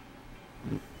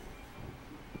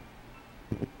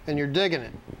 And you're digging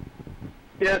it?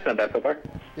 Yeah, it's not bad so far.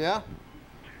 Yeah?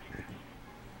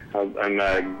 I'm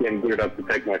getting geared up to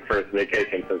take my first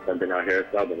vacation since I've been out here,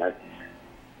 so that'll be nice.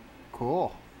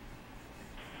 Cool.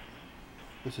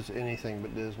 This is anything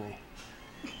but Disney.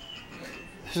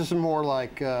 This is more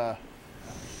like Tom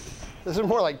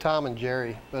and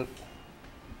Jerry, but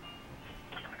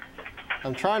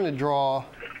I'm trying to draw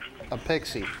a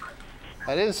pixie.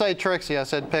 I didn't say Trixie, I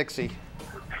said pixie. In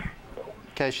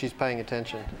case she's paying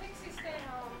attention. Pixie, stay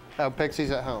home. Oh,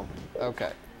 Pixie's at home.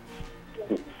 Okay.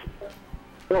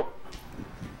 Cool.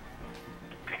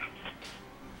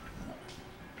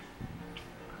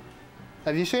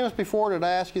 Have you seen us before? Did I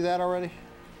ask you that already?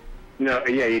 No,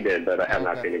 yeah, you did, but I have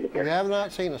not seen it You before. have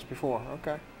not seen us before.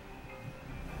 Okay.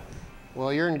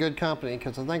 Well, you're in good company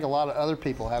because I think a lot of other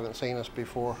people haven't seen us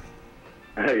before.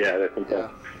 Yeah, that's Yeah. okay.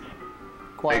 Are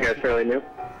Quite you a guys fairly new?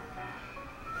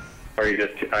 Or are you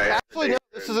just... Actually, no,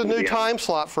 this is a new time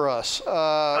slot for us.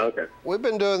 Okay. We've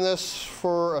been doing this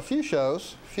for a few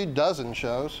shows, a few dozen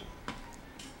shows.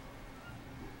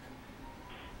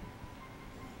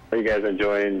 Are you guys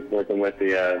enjoying working with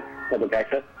the public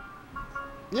access?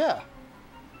 Yeah.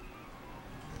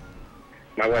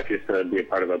 My wife used to be a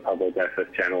part of a public access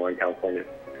channel in California.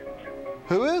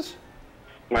 Who is?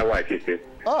 My wife used to.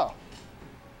 Oh.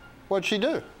 What'd she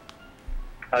do?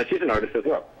 She's an artist as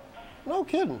well. No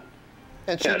kidding.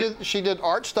 And Yeah. she did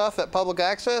art stuff at Public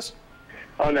Access?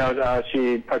 Oh, no,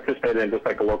 she participated in just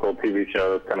like a local TV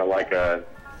show, kind of like a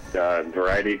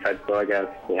variety type show, I guess.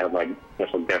 We have like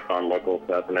special guests on local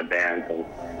stuff and a band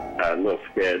and little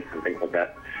skits and things like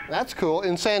that. That's cool.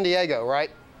 In San Diego, right?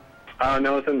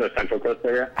 No, it's in the Central Coast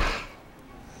area.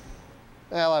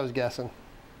 Well, I was guessing.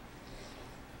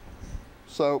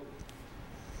 So,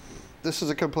 this is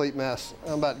a complete mess.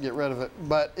 I'm about to get rid of it.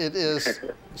 But it is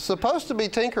supposed to be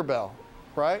Tinkerbell,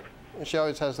 right? And she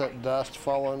always has that dust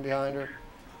following behind her.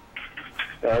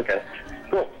 Okay,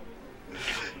 cool.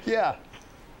 Yeah.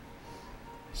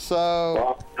 So,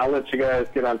 Well, I'll let you guys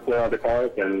get on to the other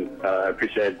cars, and I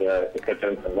appreciate the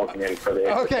questions and welcoming in for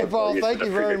the okay, Paul, thank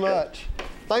you very much.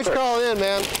 Thanks for calling in,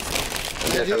 man.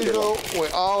 As usual, we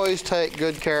always take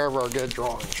good care of our good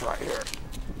drawings right here.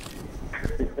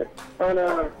 Oh,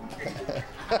 no.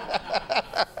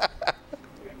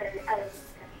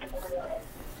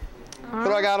 Who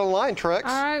do I got online, Trix?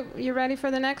 All right, you ready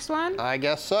for the next one? I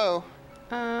guess so.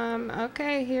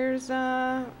 Okay, here's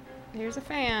a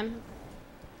fan.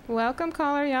 Welcome,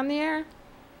 caller. You on the air?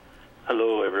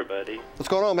 Hello, everybody. What's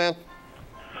going on, man?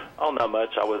 Oh, not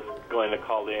much. I was going to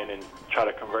call in and try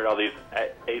to convert all these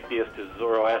atheists to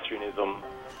Zoroastrianism.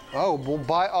 Oh, well,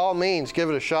 by all means, give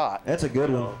it a shot. That's a good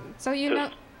one. So you know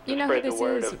who spread this the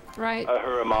word is, of right?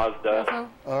 Ahura Mazda. Graffo?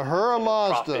 Ahura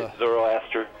Mazda. Prophet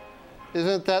Zoroaster.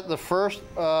 Isn't that the first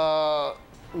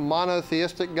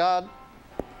monotheistic god?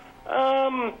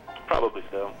 Probably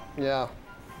so. Yeah.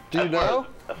 Do you know?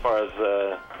 As far as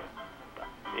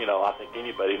I think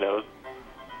anybody knows.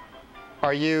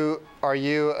 Are you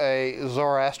a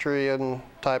Zoroastrian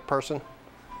type person?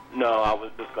 No, I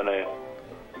was just going to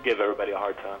give everybody a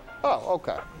hard time. Oh,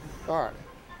 okay. All right.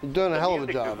 You're doing a hell of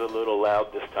a job. The music is a little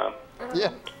loud this time.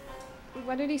 Yeah.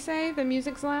 What did he say? The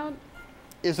music's loud?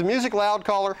 Is the music loud,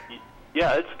 caller?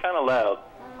 Yeah, it's kind of loud.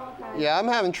 Okay. Yeah, I'm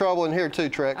having trouble in here too,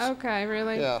 Trix. Okay,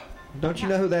 really? Yeah. Don't you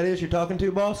know who that is you're talking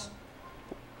to, boss?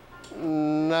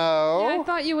 No. Yeah, I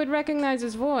thought you would recognize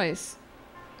his voice.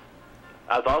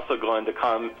 I was also going to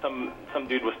some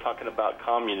dude was talking about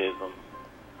communism,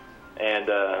 and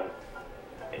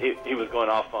he was going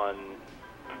off on,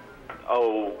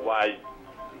 why,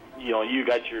 you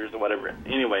got yours or whatever.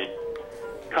 Anyway,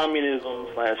 communism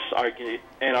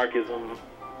 / anarchism,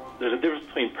 there's a difference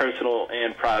between personal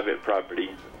and private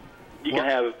property. You can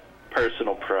have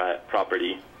personal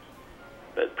property,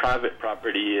 but private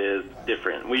property is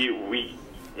different. We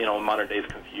in modern days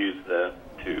confuse the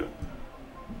two.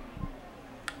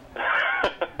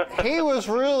 He was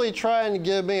really trying to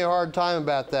give me a hard time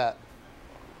about that.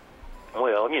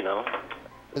 Well,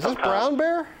 Is this Brown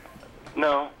Bear?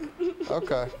 No.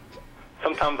 Okay.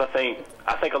 Sometimes I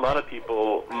think a lot of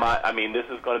people might, this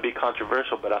is going to be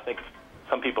controversial, but I think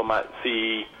some people might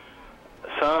see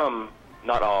some,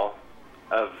 not all,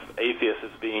 of atheists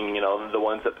as being, the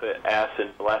ones that put ass in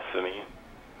blasphemy.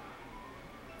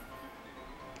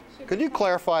 Could you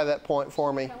clarify that point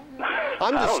for me?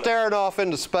 I'm just staring off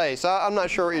into space. I'm not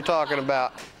sure what you're talking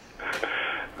about.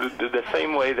 The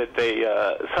same way that they,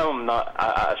 some, not,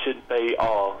 I shouldn't say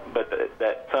all, but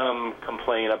that some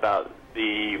complain about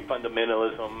the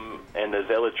fundamentalism and the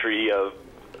zealotry of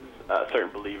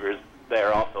certain believers,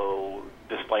 they're also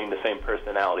displaying the same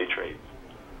personality traits.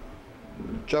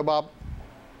 Joe Bob?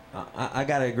 I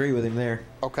got to agree with him there.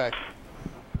 Okay.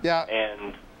 Yeah.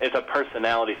 And it's a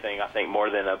personality thing, I think, more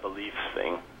than a belief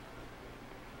thing.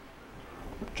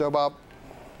 Joe Bob?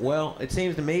 Well, it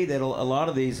seems to me that a lot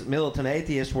of these militant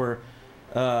atheists were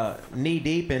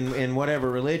knee-deep in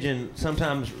whatever religion,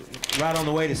 sometimes right on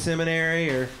the way to seminary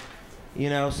or,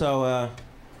 so...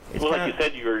 Well, like you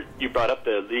said, you brought up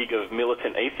the League of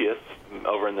Militant Atheists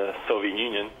over in the Soviet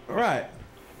Union. Right.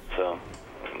 So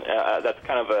that's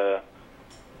kind of a...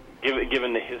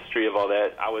 Given the history of all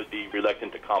that, I would be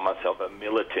reluctant to call myself a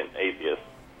militant atheist,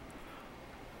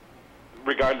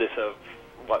 regardless of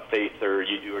what faith or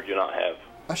you do or do not have.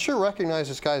 I sure recognize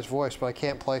this guy's voice, but I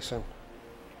can't place him.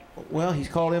 Well, he's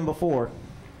called in before.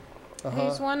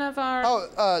 He's one of our...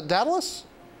 Oh, Daedalus?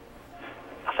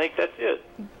 I think that's it.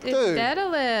 It's Dude.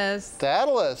 Daedalus.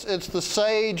 Daedalus. It's the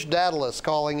sage Daedalus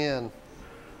calling in,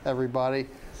 everybody.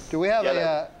 Do we have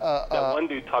that one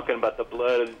dude talking about the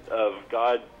blood of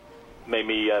God made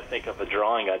me think of a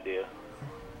drawing idea.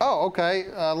 Oh, okay.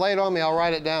 Lay it on me. I'll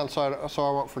write it down so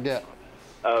I won't forget.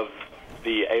 Of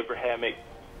the Abrahamic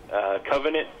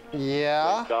covenant.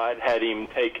 Yeah. God had him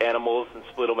take animals and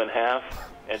split them in half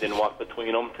and then walk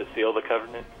between them to seal the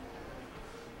covenant.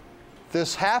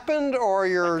 This happened, or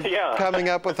you're coming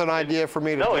up with an idea for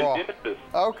me to draw? No, in Genesis.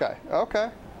 Okay,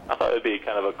 okay. I thought it would be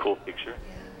kind of a cool picture.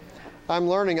 I'm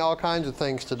learning all kinds of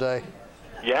things today.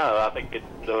 Yeah, I think it's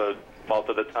the fault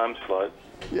of the time slot.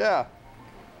 Yeah.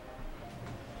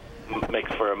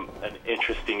 Makes for an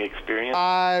interesting experience.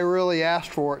 I really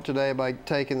asked for it today by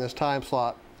taking this time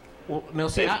slot. Well, no,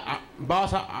 see,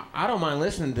 boss, I don't mind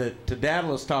listening to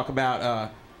Daedalus talk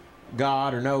about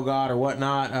God or no God or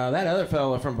whatnot. That other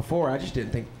fellow from before, I just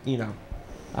didn't think, you know.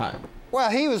 Well,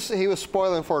 he was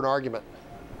spoiling for an argument.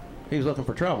 He was looking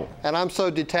for trouble. And I'm so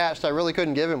detached, I really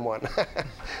couldn't give him one.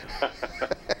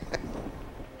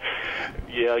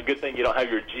 Yeah, good thing you don't have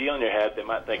your G on your hat. They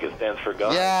might think it stands for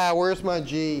God. Yeah, where's my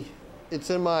G? It's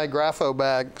in my GRAFFO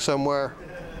bag somewhere.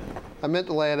 I meant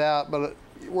to lay it out, but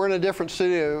we're in a different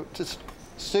studio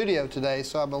today,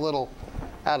 so I'm a little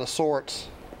out of sorts.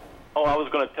 Oh, I was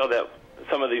going to tell that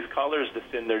some of these callers to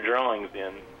send their drawings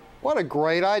in. What a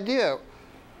great idea.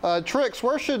 Trix,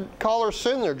 where should callers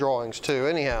send their drawings to,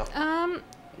 anyhow?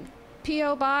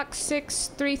 P.O. Box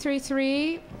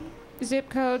 6333, zip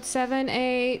code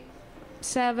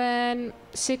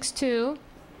 78762.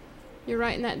 You're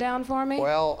writing that down for me?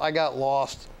 Well, I got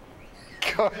lost.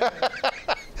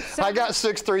 I got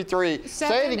 633.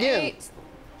 Say it again.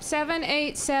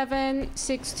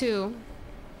 78762.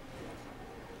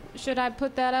 Should I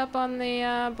put that up on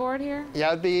the board here? Yeah,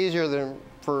 it'd be easier than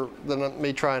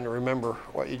me trying to remember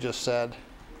what you just said.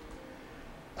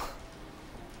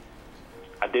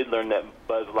 I did learn that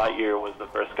Buzz Lightyear was the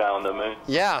first guy on the moon.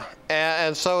 Yeah,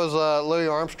 and so is Louis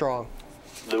Armstrong.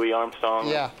 Louis Armstrong.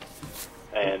 Yeah.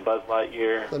 And Buzz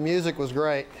Lightyear. The music was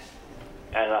great.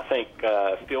 And I think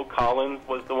Phil Collins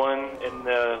was the one in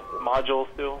the module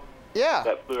still. Yeah.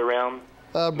 That flew around.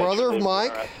 Brother of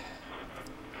Mike.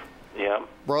 Yeah.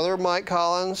 Brother of Mike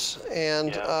Collins,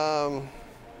 and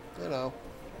you know,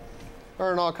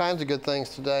 learning all kinds of good things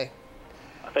today.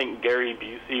 I think Gary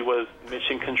Busey was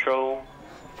Mission Control.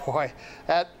 Boy,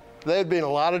 they'd be in a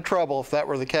lot of trouble if that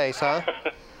were the case, huh?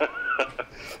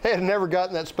 They had never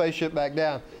gotten that spaceship back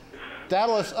down.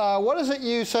 Daedalus, what is it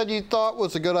you said you thought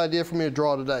was a good idea for me to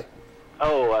draw today?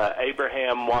 Oh,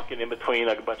 Abraham walking in between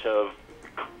a bunch of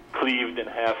cleaved in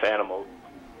half animals.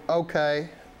 Okay,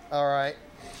 all right.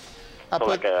 So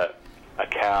like a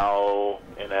cow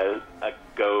and a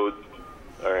goat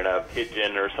or a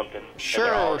pigeon or something.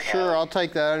 Sure, sure. I'll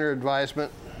take that under advisement.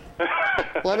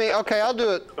 Okay, I'll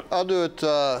do it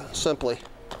simply.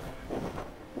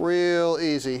 Real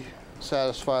easy.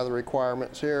 Satisfy the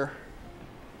requirements here.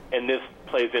 And this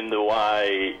plays into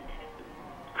why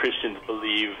Christians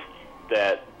believe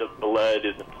that the blood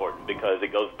is important, because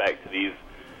it goes back to these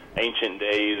ancient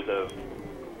days of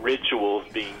rituals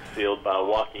being sealed by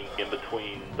walking in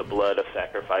between the blood of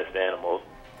sacrificed animals,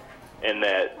 and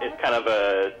that it's kind of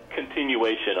a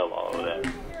continuation of all of that.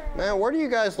 Man, where do you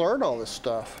guys learn all this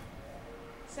stuff?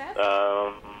 Seth?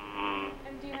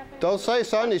 Don't say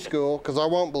Sunday school, because I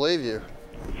won't believe you.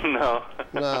 No.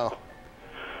 No.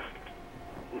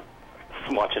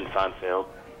 Watching Seinfeld.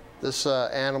 This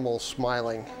animal's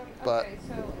smiling, but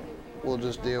we'll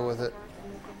just deal with it.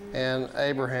 And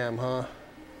Abraham, huh?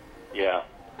 Yeah.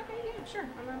 Okay, yeah, sure.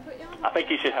 I'm gonna put you on. I think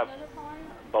he should have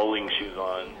bowling shoes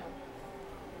on.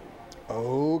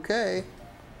 Okay.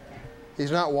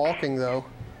 He's not walking, though.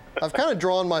 I've kind of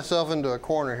drawn myself into a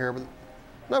corner here, but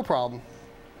no problem.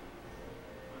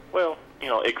 Well, you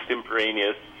know,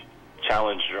 extemporaneous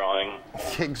challenge drawing.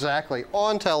 Exactly.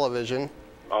 On television.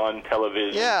 On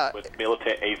television, yeah, with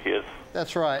militant atheists.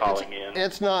 That's right. Calling in.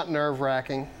 It's not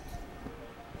nerve-wracking.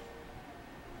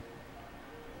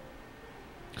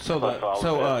 So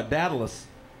Daedalus.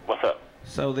 What's up?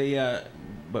 So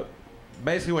but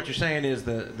basically what you're saying is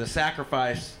the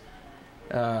sacrifice,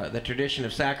 the tradition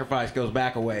of sacrifice goes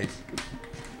back a ways.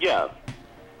 Yeah.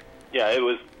 Yeah, it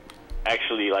was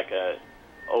actually like a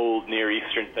old Near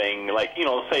Eastern thing. Like, you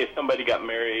know, say if somebody got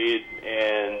married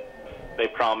and they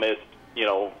promised, you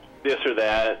know, this or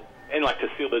that, and like to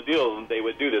seal the deal, they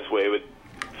would do this way. They would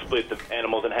split the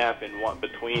animals in half and walk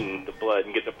between the blood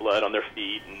and get the blood on their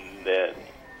feet and the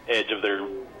edge of their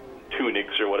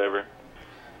tunics or whatever.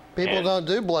 People don't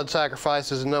do blood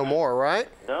sacrifices no more, right?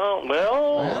 No,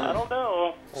 well, I don't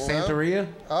know. Santeria?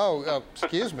 Oh,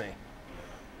 excuse me.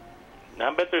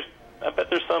 I bet there's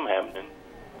some happening.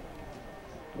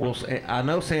 Well, I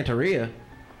know Santeria.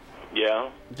 Yeah.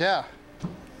 Yeah.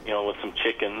 You know, with some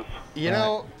chickens. You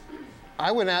know,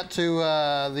 I went out to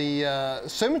the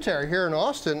cemetery here in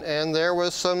Austin, and there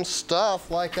was some stuff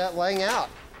like that laying out.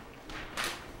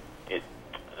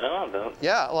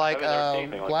 Yeah, like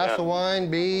glass of wine,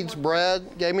 beads,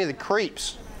 bread. Gave me the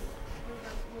creeps.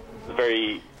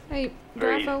 Very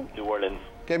GRAFFO. New Orleans.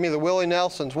 Gave me the Willie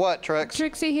Nelsons. What, Trix?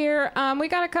 Trixie here. We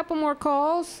got a couple more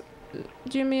calls.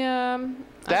 Give me a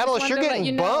Daedalus, you're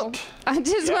getting bumped. I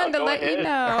just wanted to let you know.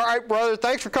 All right, brother.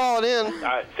 Thanks for calling in. All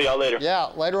right, see y'all later.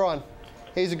 Yeah, later on.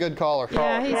 He's a good caller.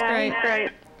 Yeah, he's great.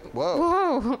 Whoa.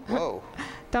 Whoa. Whoa.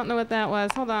 Don't know what that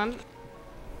was. Hold on.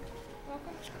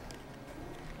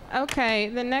 Okay,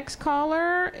 the next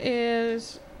caller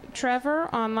is Trevor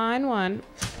on line 1.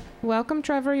 Welcome,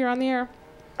 Trevor. You're on the air.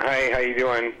 Hi, how you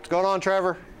doing? What's going on,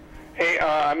 Trevor? Hey,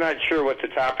 I'm not sure what the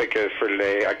topic is for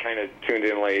today. I kind of tuned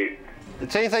in late.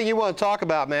 It's anything you want to talk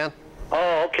about, man.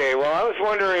 Oh, okay. Well, I was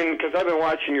wondering, because I've been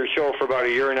watching your show for about a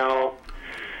year now,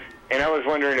 and I was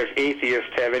wondering if atheists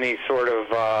have any sort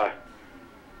of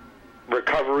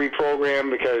recovery program,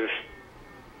 because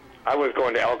I was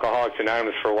going to Alcoholics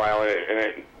Anonymous for a while, and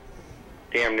it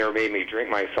damn near made me drink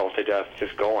myself to death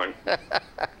just going.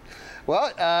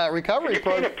 Well, recovery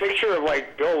program. Can you paint a picture of,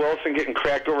 like, Bill Wilson getting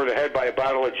cracked over the head by a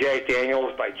bottle of Jack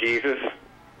Daniels by Jesus?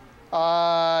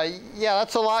 Yeah,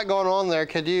 that's a lot going on there.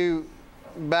 Could you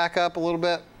back up a little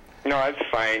bit? No, that's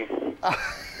fine.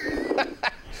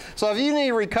 So if you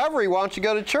need recovery, why don't you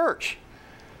go to church?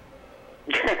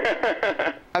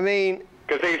 I mean...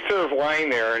 Because they serve wine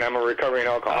there, and I'm a recovering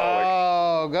alcoholic.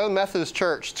 Oh, go to Methodist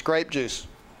Church. It's grape juice.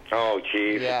 Oh,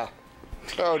 jeez. Yeah.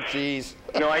 Oh, jeez.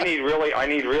 No, I need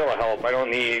real help. I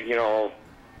don't need,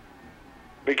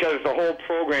 because the whole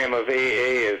program of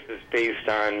AA is based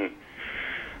on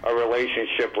a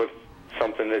relationship with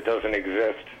something that doesn't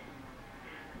exist.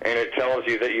 And it tells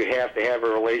you that you have to have a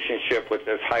relationship with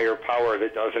this higher power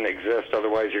that doesn't exist,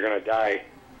 otherwise you're going to die.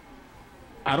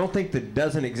 I don't think the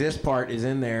doesn't exist part is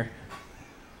in there.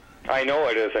 I know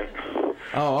it isn't.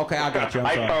 Oh, okay, I got you.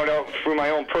 I found out through my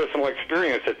own personal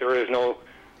experience that there is no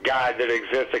God that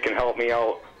exists that can help me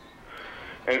out.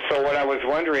 And so what I was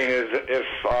wondering is if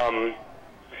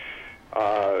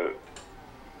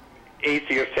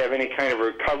atheists have any kind of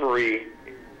recovery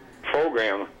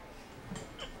program.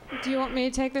 Do you want me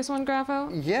to take this one,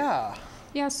 Graffo? Yeah.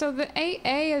 Yeah, so the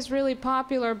AA is really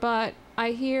popular, but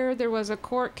I hear there was a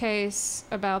court case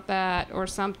about that or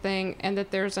something, and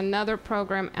that there's another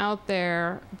program out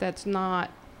there that's not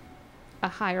a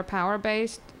higher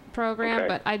power-based program,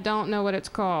 but I don't know what it's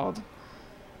called.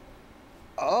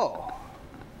 Oh.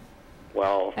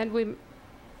 Well. And we.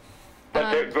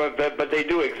 But they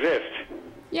do exist.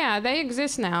 Yeah, they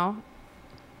exist now.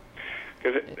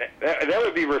 Because that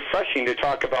would be refreshing to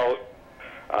talk about,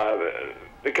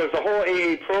 because the whole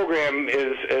AA program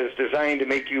is designed to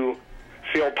make you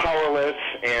feel powerless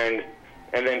and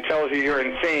then tells you you're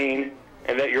insane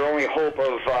and that your only hope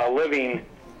of living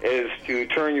is to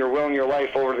turn your will and your life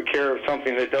over to the care of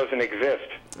something that doesn't exist.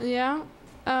 Yeah.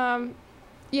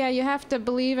 Yeah, you have to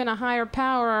believe in a higher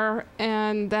power,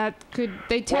 and that could,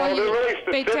 they tell you. Well, they're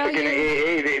really specific in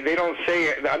AA. They don't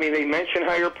say, I mean, they mention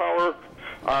higher power,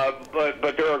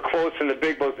 but there are quotes in the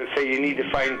big book that say you need to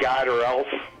find God or else.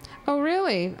 Oh,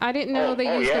 really? I didn't know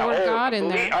they used the word God in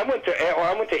there. I went to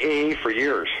AA for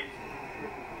years,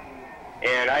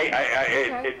 and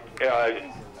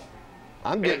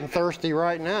I'm getting thirsty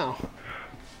right now.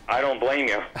 I don't blame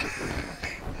you.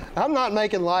 I'm not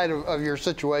making light of your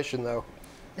situation, though.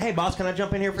 Hey, boss, can I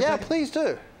jump in here for a second? Yeah, please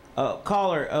do.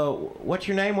 Caller, what's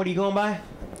your name? What are you going by?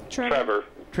 Trevor.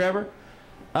 Trevor?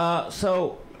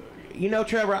 So,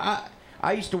 Trevor,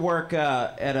 I used to work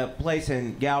at a place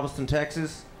in Galveston,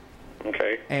 Texas.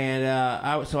 Okay. And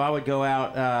so I would go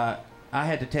out. I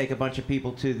had to take a bunch of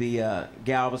people to the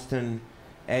Galveston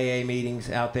AA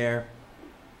meetings out there.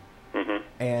 Mm-hmm.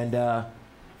 And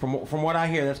from what I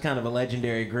hear, that's kind of a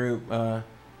legendary group.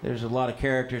 There's a lot of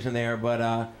characters in there, but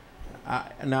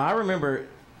I remember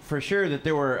for sure that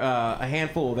there were a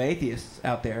handful of atheists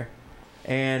out there,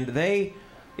 and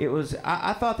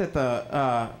I thought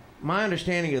that my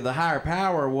understanding of the higher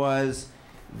power was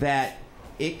that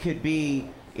it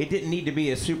didn't need to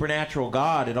be a supernatural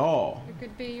God at all. It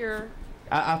could be your.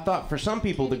 I thought for some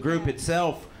people the group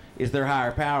itself is their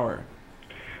higher power.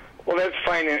 Well, that's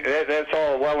fine. That's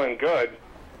all well and good.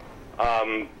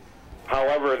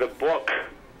 However, the book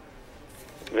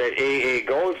that AA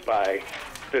goes by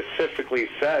specifically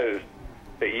says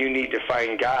that you need to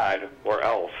find God or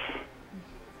else.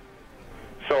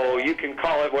 So you can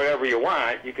call it whatever you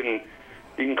want. You can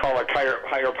call it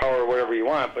higher power whatever you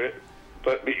want, but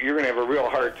you're going to have a real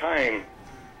hard time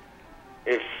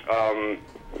if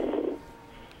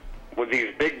with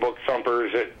these big book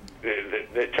thumpers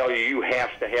that tell you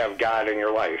have to have God in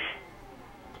your life.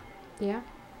 Yeah.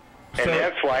 And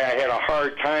that's why I had a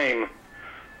hard time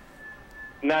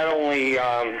not only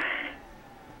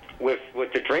with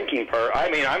the drinking part. I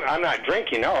mean, I'm not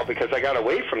drinking now because I got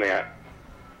away from that.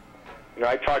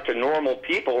 I talk to normal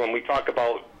people and we talk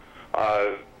about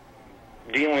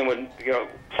dealing with,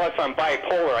 plus I'm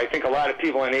bipolar. I think a lot of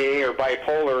people in AA are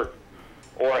bipolar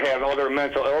or have other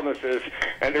mental illnesses,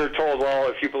 and they're told, well,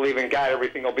 if you believe in God,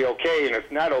 everything will be okay, and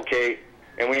it's not okay,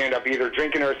 and we end up either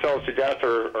drinking ourselves to death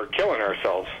or killing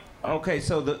ourselves. Okay,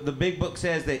 so the big book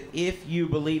says that if you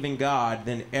believe in God,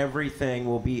 then everything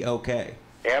will be okay.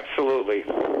 Absolutely.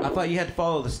 I thought you had to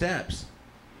follow the steps.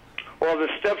 Well, the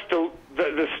steps,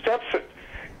 the steps,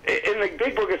 in the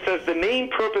big book it says the main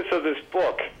purpose of this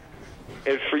book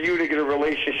is for you to get a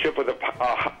relationship with a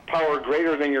power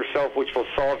greater than yourself, which will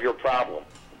solve your problem.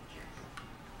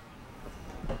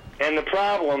 And the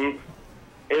problem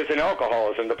isn't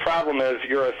alcoholism. The problem is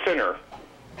you're a sinner.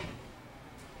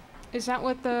 Is that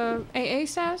what the AA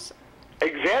says?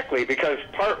 Exactly, because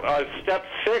step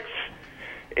 6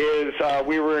 is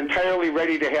we were entirely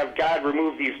ready to have God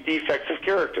remove these defects of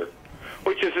character,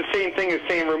 which is the same thing as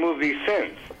saying remove these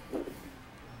sins.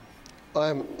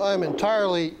 I'm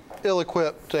entirely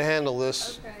ill-equipped to handle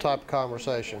this type of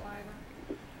conversation.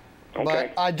 Okay.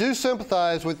 But I do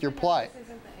sympathize with your plight.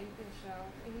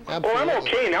 Well, I'm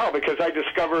okay now because I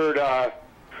discovered.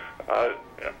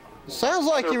 Sounds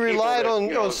like you relied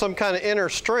on some kind of inner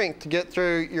strength to get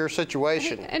through your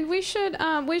situation. And we should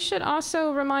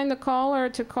also remind the caller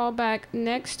to call back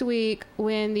next week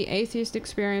when the Atheist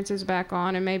Experience is back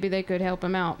on, and maybe they could help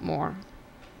him out more.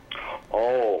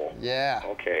 Oh. Yeah.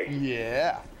 Okay.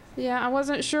 Yeah. Yeah, I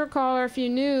wasn't sure, caller, if you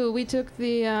knew we took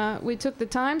the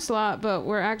time slot, but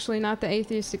we're actually not the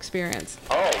Atheist Experience.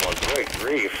 Oh, well, good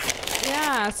grief.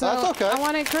 Yeah, so that's okay. I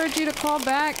want to encourage you to call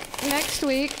back next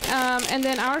week, and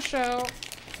then our show,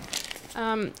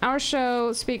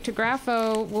 Speak to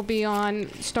Graffo, will be on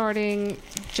starting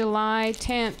July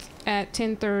 10th at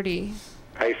 10:30.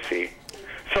 I see.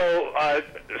 So,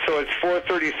 so it's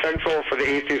 4:30 Central for the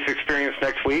Atheist Experience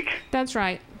next week? That's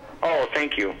right. Oh,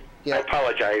 thank you. Yeah. I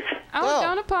apologize. Oh,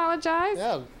 don't apologize.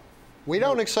 Yeah. We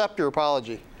don't accept your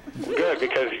apology. Good,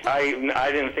 because I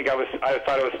didn't think I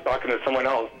thought I was talking to someone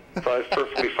else. So it's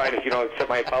perfectly fine if you don't accept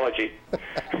my apology.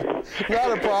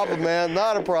 Not a problem, man.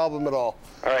 Not a problem at all.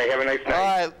 All right, have a nice night.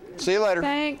 All right. See you later.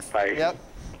 Thanks. Bye. Yep.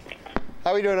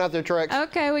 How we doing out there, Trix?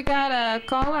 Okay, we got a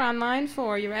caller on line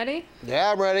 4. You ready?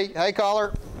 Yeah, I'm ready. Hey,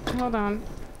 caller. Hold on.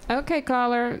 Okay,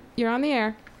 caller, you're on the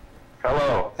air.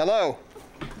 Hello. Hello.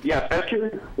 Yeah, I'm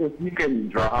curious if you can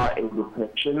draw a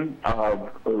depiction of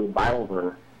a Bible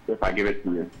verse if I give it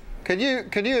to you. Could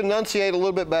you enunciate a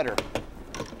little bit better?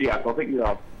 Yeah, I'll take you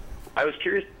off. I was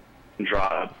curious to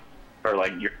draw, or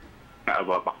like your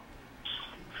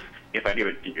if I give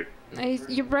it to you.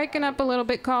 You're breaking up a little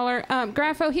bit, caller.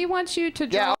 Graffo, he wants you to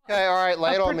draw. Yeah. Okay. All right.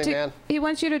 Lay it on me, man. He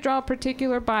wants you to draw a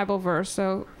particular Bible verse.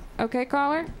 So, okay,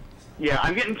 caller. Yeah,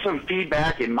 I'm getting some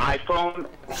feedback in my phone.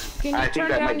 Can you turn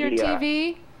down your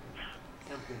TV?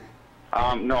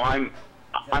 No, I'm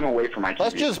away from my TV.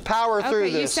 Let's just power through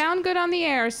Okay, this. you sound good on the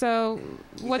air. So,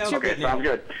 what's your? Okay, sounds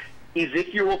good.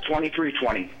 Ezekiel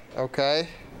 23:20. Okay.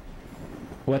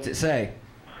 What's it say?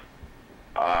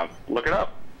 Look it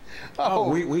up. Oh,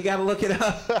 we got to look it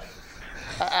up.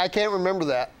 I can't remember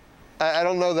that. I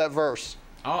don't know that verse.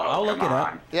 I'll look it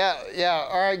up. Yeah.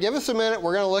 All right, give us a minute.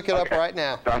 We're going to look it up right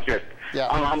now. Sounds good. Yeah.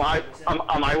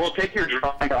 I will take your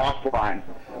drawing offline.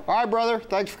 All right, brother.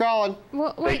 Thanks for calling.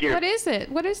 Well, wait, what is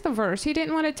it? What is the verse? He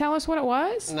didn't want to tell us what it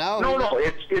was? No. No,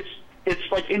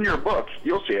 it's like in your book.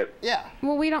 You'll see it. Yeah.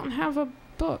 Well, we don't have a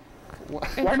book in Why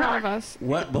front not? of us.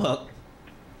 What book?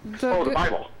 The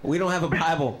Bible. We don't have a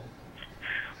Bible.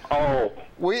 Oh.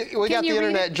 We got the you read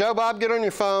internet. it? Joe Bob, get on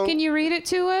your phone. Can you read it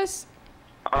to us?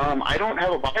 I don't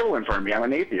have a Bible in front of me. I'm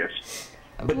an atheist.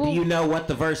 But do you know what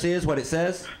the verse is, what it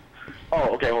says?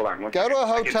 Oh, okay, hold on. Go to a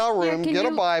hotel room, can get a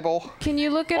you- Bible. Can you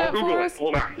look it I'll up Google for it. us?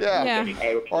 Hold on. Yeah.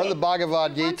 Yeah. Or the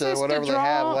Bhagavad He wants Gita, us to whatever they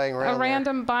have draw laying around a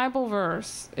random Bible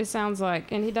verse, it sounds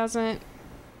like, and he doesn't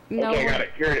know. Okay, got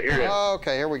it. Here it is.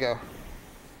 Okay, here we go.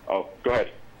 Oh, go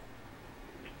ahead.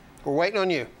 We're waiting on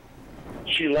you.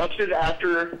 She lusted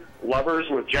after lovers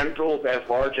with genitals as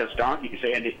large as donkeys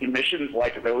and emissions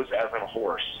like those as a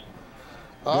horse.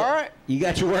 All right. You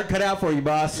got your work cut out for you,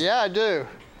 boss. Yeah, I do.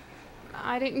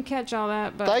 I didn't catch all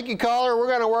that, but Thank you, caller. We're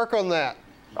going to work on that.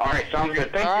 All right, sounds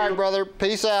good. Thank All you. right, brother.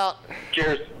 Peace out.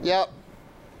 Cheers. Yep.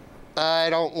 I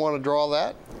don't want to draw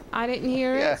that. I didn't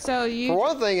hear Yeah. it. So you. For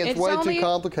one thing, it's way only, too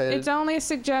complicated. It's only a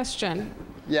suggestion.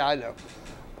 Yeah, I know.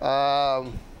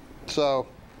 So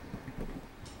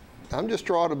I'm just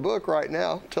drawing a book right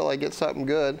now till I get something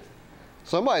good.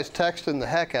 Somebody's texting the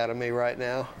heck out of me right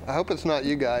now. I hope it's not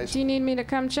you guys. Do you need me to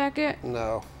come check it?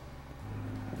 No.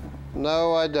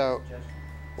 No, I don't.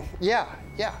 Yeah.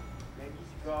 Maybe you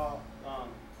should draw God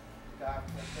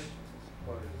quotations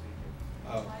quoted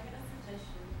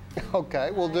Ezekiel.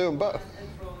 Okay, we'll do them both.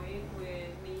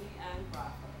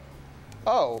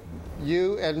 Oh,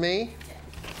 you and me?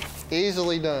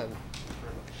 Easily done.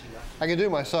 I can do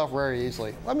myself very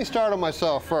easily. Let me start on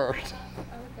myself first.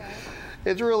 Okay.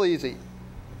 It's real easy.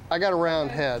 I got a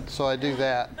round head, so I do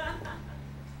that.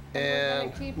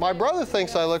 And my brother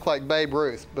thinks I look like Babe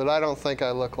Ruth, but I don't think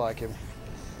I look like him.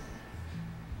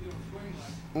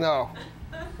 No,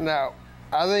 no.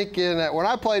 I think when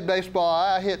I played baseball,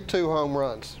 I hit 2 home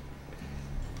runs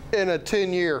in a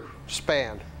 10-year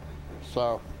span.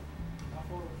 So,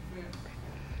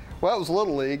 well, it was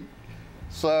Little League.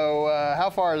 So how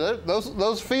far?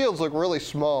 Those fields look really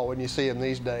small when you see them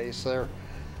these days.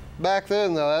 Back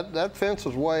then, though, that fence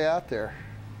was way out there.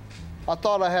 I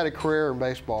thought I had a career in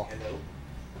baseball. Hello.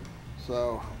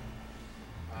 So,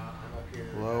 I'm up here.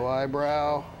 low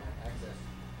eyebrow.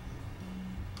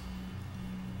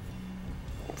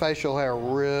 Facial hair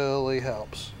really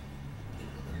helps.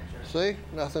 See?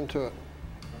 Nothing to it.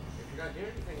 If you're not doing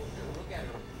anything, look at it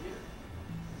on the computer.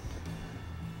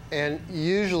 And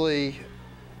usually,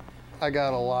 I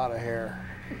got a lot of hair.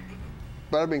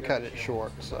 But I've been cutting it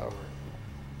short, so.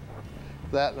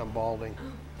 That and I'm balding.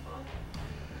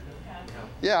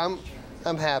 Yeah,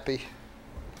 I'm happy.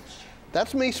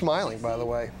 That's me smiling, by the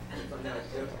way. Go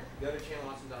to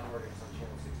channelAustin.org. It's on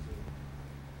channel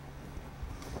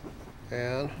 16.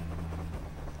 And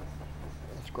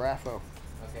that's Graffo.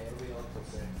 Okay, it'll be on until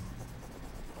 6.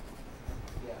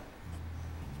 Yeah.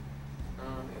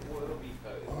 It'll be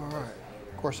posted. All right.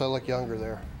 Of course, I look younger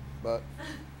there, but.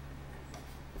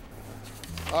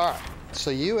 All right. So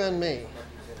you and me.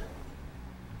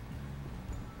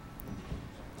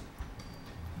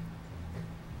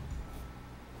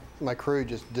 My crew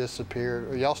just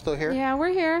disappeared. Are y'all still here? Yeah, we're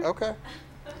here. Okay.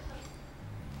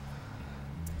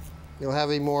 You don't have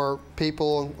any more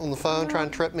people on the phone trying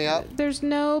to trip me up? There's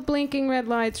no blinking red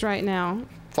lights right now.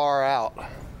 Far out.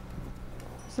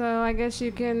 So I guess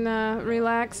you can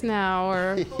relax now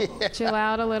or chill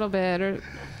out a little bit or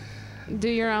do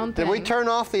your own thing. Did we turn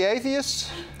off the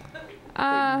atheists?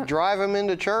 Drive them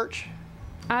into church?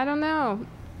 I don't know.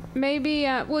 Maybe,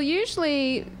 well,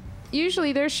 usually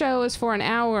their show is for an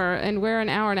hour and we're an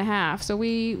hour and a half. So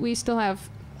we still have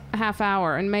a half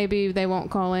hour and maybe they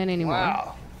won't call in anymore.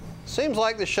 Wow. Seems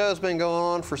like the show's been going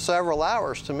on for several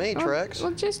hours to me, Trix.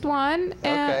 Well, just one.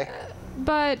 Okay.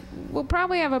 But we'll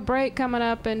probably have a break coming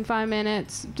up in 5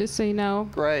 minutes, just so you know.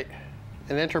 Great.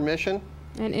 An intermission?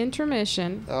 An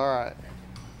intermission. All right.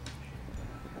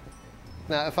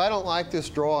 Now, if I don't like this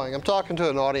drawing, I'm talking to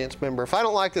an audience member. If I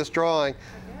don't like this drawing,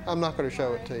 I'm not going to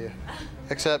show it to you.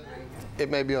 Except it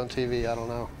may be on TV. I don't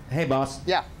know. Hey, boss.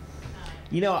 Yeah.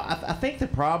 You know, I think the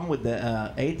problem with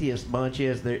the atheist bunch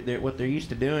is what they're used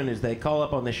to doing is they call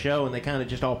up on the show and they kind of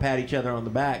just all pat each other on the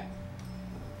back.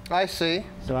 I see.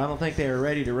 So I don't think they were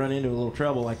ready to run into a little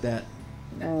trouble like that.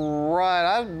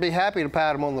 Right. I'd be happy to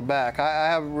pat them on the back.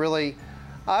 I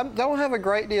don't have a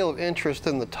great deal of interest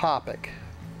in the topic.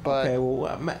 But, okay,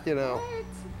 well, you know.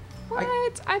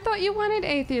 What? I thought you wanted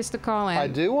atheists to call in. I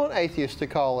do want atheists to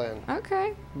call in.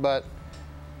 Okay. But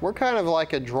we're kind of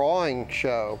like a drawing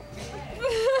show.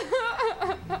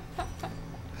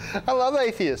 I love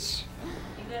atheists.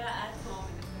 You gotta add Tom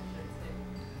in the picture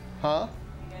too. Huh?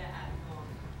 You gotta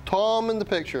add Tom in the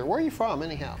picture. Where are you from,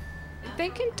 anyhow? They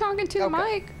can talk into the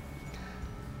mic.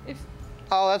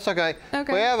 Oh, that's okay.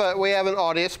 Okay. We have an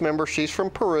audience member. She's from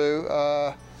Peru.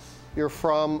 You're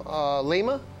from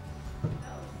Lima?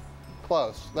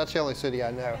 Close. That's the only city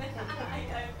I know.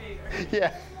 I figured.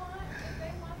 Yeah.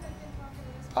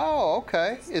 Oh,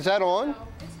 okay. Is that on?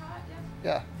 It's hot,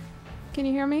 Yeah. Can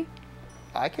you hear me?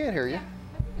 I can't hear you. I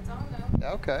think it's on though.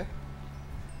 Okay.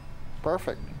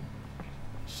 Perfect.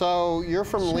 So you're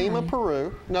from Lima,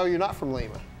 Peru. No, you're not from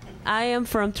Lima. I am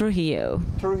from Trujillo.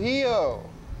 Trujillo.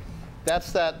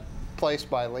 That's that place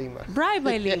by Lima. Right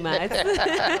by Lima.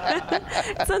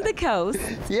 It's on the coast.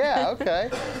 Yeah, okay.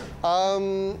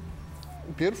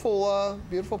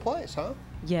 Beautiful place, huh?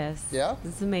 Yes. Yeah?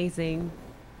 It's amazing.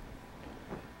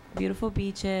 Beautiful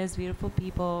beaches, beautiful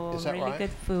people, Is that really right? good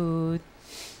food.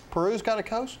 Peru's got a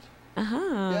coast? Uh-huh.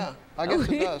 Yeah, I guess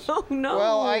it does. Oh, no.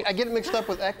 Well, I get it mixed up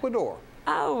with Ecuador,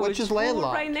 which is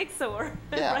landlocked. Right next door.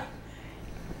 Yeah. Right.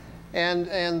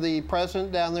 And the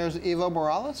president down there is Evo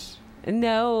Morales?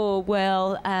 No,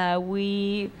 well,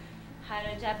 we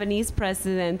had a Japanese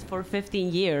president for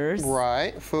 15 years.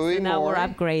 Right, Fujimori. So now we're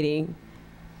upgrading.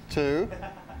 To?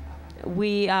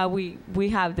 We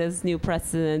have this new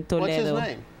president, Toledo. What's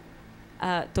his name?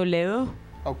 Toledo.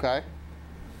 Okay.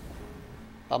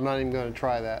 I'm not even going to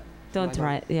try that. Don't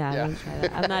try it. Yeah, don't try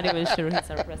that. I'm not even sure he's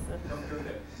our president.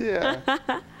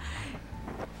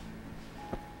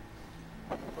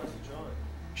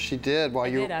 Yes, you did.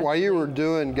 While you were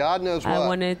doing God knows what. I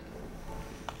wanted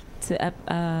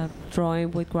to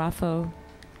drawing with Graffo.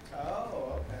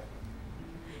 Oh, okay.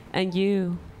 And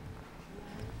you.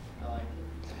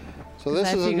 So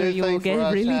this is a new you thing will for get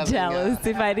us really having, jealous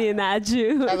if I didn't add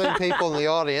you. having people in the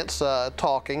audience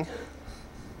talking.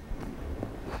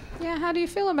 Yeah, how do you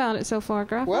feel about it so far,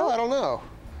 Graffo? Well, I don't know.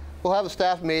 We'll have a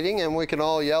staff meeting and we can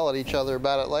all yell at each other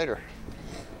about it later.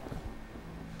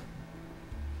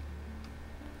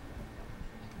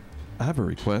 I have a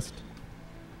request.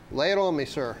 Lay it on me,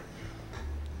 sir.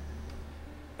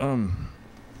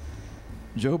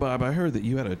 Joe Bob, I heard that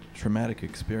you had a traumatic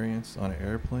experience on an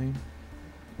airplane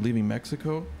leaving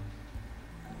Mexico.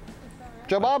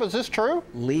 Joe Bob, is this true?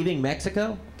 Leaving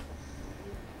Mexico?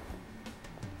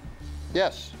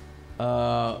 Yes.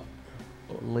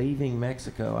 Leaving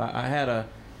Mexico. I had a.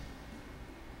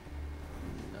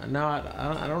 No,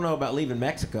 I don't know about leaving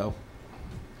Mexico.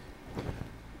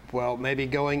 Well, maybe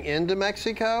going into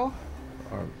Mexico?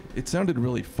 It sounded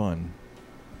really fun.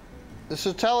 This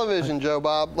is television, Joe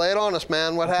Bob. Lay it on us,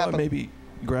 man. What I happened? thought maybe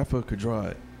Graffo could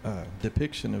draw a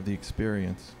depiction of the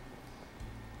experience.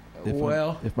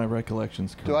 If my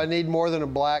recollection's correct. Do I need more than a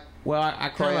black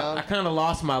crayon? I kind of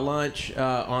lost my lunch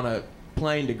on a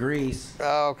plane to Greece.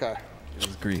 Oh, okay. It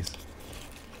was Greece.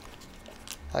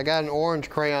 I got an orange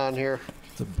crayon here.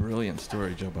 It's a brilliant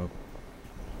story, Joe Bob.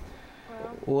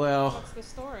 Well. What's the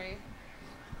story?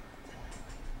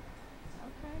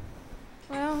 Okay.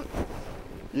 Well.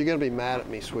 You're gonna be mad at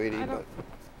me, sweetie, but.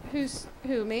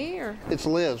 Who, me or? It's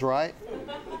Liz, right?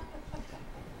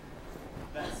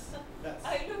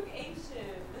 I look ancient.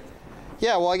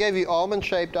 Yeah, well, I gave you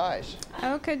almond-shaped eyes.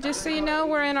 Okay, just so you know,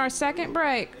 we're in our second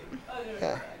break.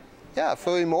 Yeah. Yeah,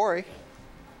 Fui Mori.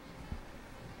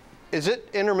 Is it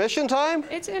intermission time?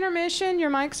 It's intermission.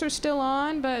 Your mics are still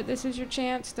on, but this is your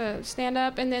chance to stand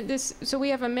up. And then so we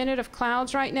have a minute of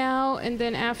clouds right now, and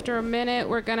then after a minute,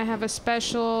 we're gonna have a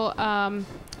special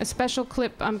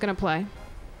clip I'm gonna play.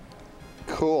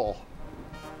 Cool.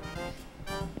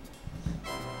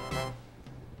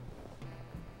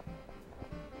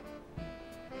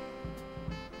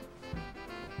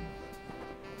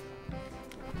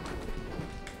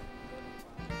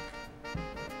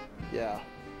 Yeah.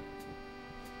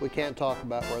 We can't talk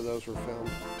about where those were filmed.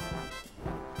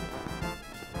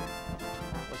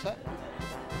 What's that?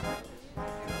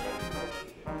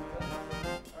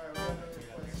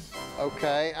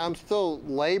 Okay, I'm still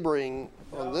laboring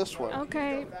on this one.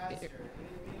 Okay.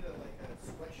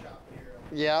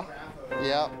 Yeah.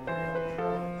 Yeah.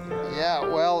 Yeah,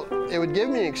 well, it would give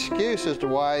me an excuse as to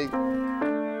why.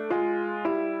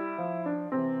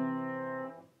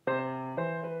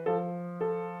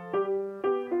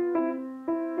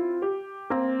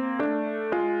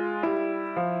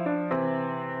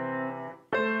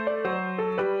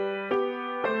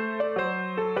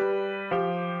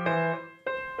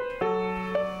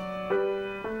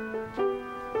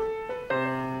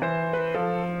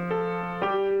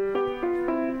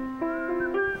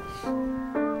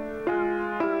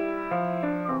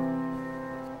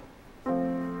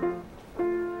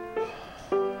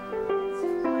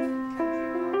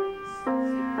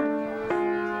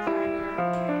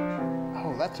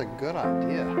 That's a good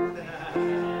idea.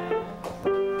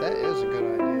 That is a good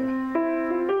idea.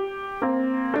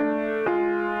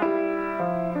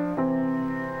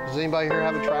 Does anybody here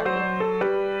have a tractor?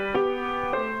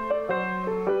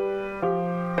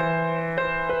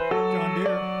 John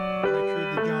Deere. Make sure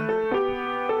the John Deere.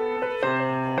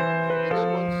 The good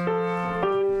ones.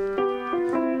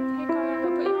 Hey, Carla,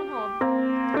 we'll put you on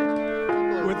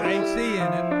hold. With AC in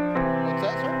it. What's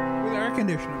that, sir? With air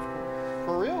conditioning.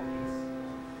 For real?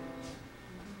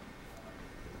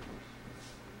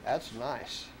 That's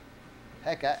nice.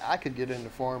 Heck, I could get into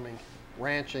farming,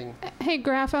 ranching. Hey,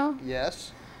 Graffo.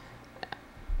 Yes.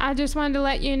 I just wanted to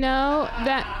let you know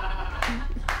that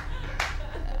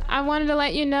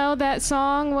that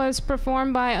song was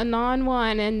performed by Anon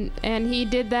One, and he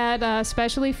did that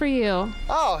especially for you.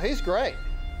 Oh, he's great.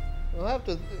 We'll have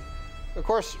to. Of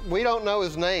course, we don't know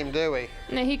his name, do we?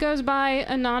 Now, he goes by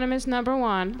Anonymous Number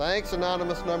One. Thanks,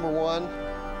 Anonymous Number One.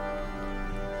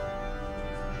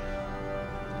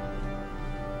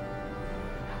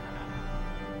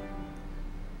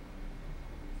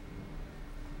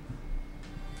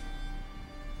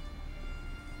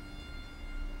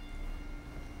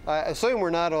 I assume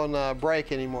we're not on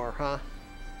break anymore, huh?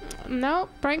 Nope,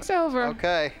 break's over.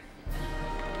 Okay.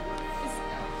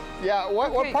 Yeah,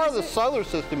 what part of the solar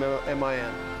system am I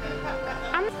in?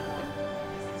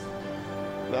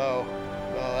 No,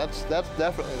 that's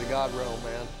definitely the God realm,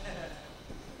 man.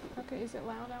 Okay, is it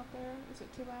loud out there? Is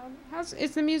it too loud?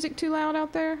 Is the music too loud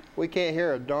out there? We can't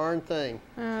hear a darn thing.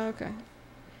 Okay.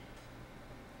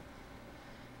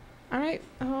 All right.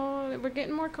 Oh, we're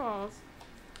getting more calls.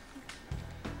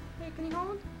 Hey, can you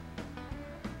hold?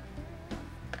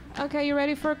 Okay, you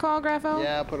ready for a call, Graffo?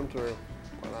 Yeah, put them through.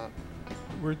 Why not?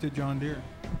 Where's the John Deere?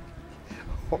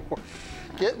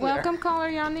 Welcome, caller.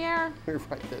 You're on the air. Let me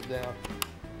write that down.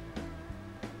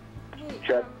 Hey,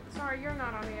 Check. Sorry, you're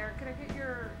not on the air. Could I get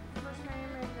your first name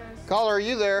and the Caller, are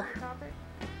you there? topic?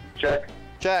 Check.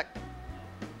 Check.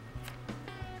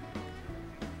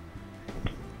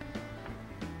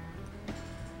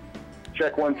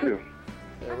 Check 1 2.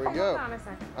 There we Hold go. on a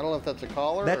second. I don't know if that's a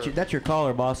caller. That's your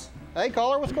caller, boss. Hey,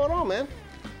 caller, what's going on, man?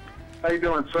 How you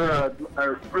doing, sir? I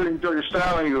really enjoy your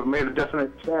style, and you have made a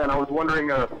definite stand. I was wondering,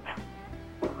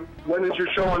 when is your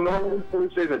show on normally?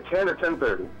 Thursdays at 10 or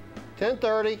 10:30?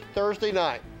 10:30 Thursday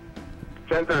night.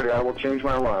 10:30. I will change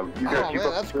my alarm. You guys Oh, keep man,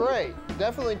 up that's the good work. great.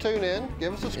 Definitely tune in.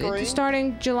 Give us a screen.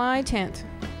 Starting July 10th.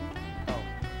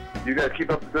 You guys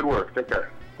keep up the good work. Take care.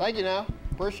 Thank you now.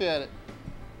 Appreciate it.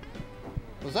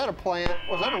 Was that a plant?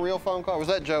 Was that a real phone call? Or was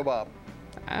that Joe Bob?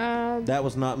 That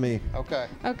was not me. Okay.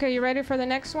 Okay, you ready for the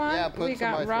next one? Yeah, put we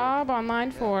got somebody Rob on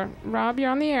line 4. Rob, you're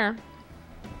on the air.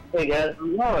 Hey guys, how's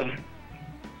it going?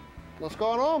 What's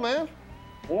going on, man?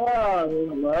 Well,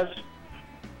 not much.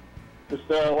 Just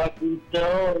watching the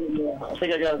show, and I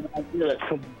think I got an idea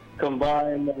that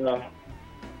combine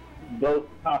both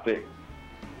topics.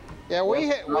 Yeah, we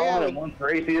have one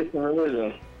for atheist and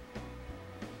religion.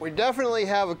 We definitely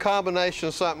have a combination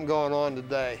of something going on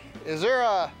today. Is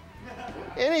there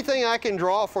anything I can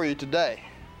draw for you today,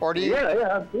 or do you?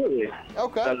 Yeah, absolutely.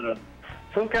 Okay.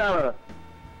 Some kind of,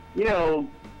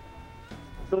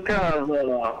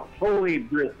 holy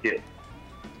brisket.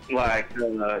 Like,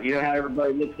 you know how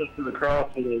everybody looks up to the cross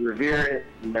and they revere it,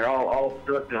 and they're all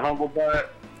struck and humbled by it?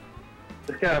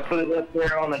 Just kind of put it up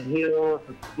there on a hill, it's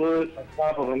a split on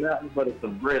top of a mountain, but it's a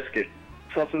brisket.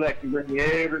 Something that can bring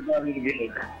everybody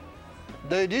together.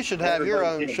 Dude, you should have your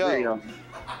own show.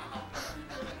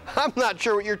 I'm not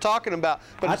sure what you're talking about.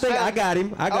 But I think I got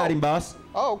him. I got him, boss.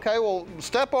 Oh, okay. Well,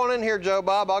 step on in here, Joe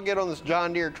Bob. I'll get on this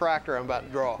John Deere tractor I'm about to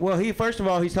draw. Well, first of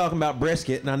all, he's talking about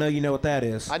brisket, and I know you know what that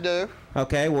is. I do.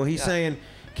 Okay. Well, he's saying,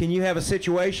 can you have a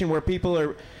situation where people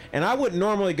are, and I wouldn't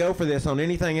normally go for this on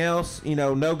anything else,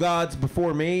 no gods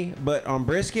before me, but on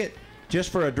brisket, just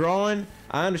for a drawing,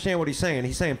 I understand what he's saying.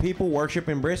 He's saying people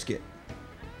worshiping brisket.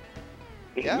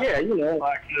 Yeah,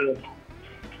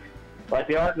 like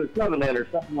the Ark of the Covenant or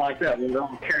something like that, when they're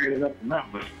all carrying it up the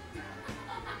mountain.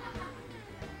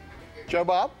 Joe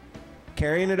Bob?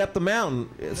 Carrying it up the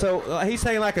mountain. So he's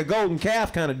saying like a golden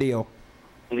calf kind of deal.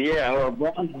 Yeah, or a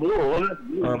bronze bull.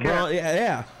 Or a bronze,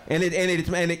 yeah. And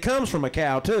it comes from a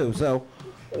cow too. So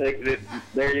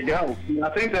there you go. I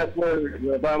think that's where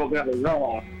the Bible got it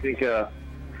wrong. I think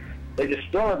they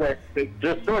destroyed that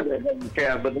golden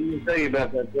calf, but let me tell you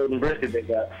about that golden brisket they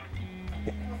got.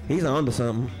 He's on to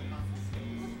something.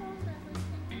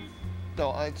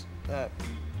 No,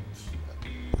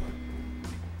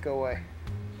 go away.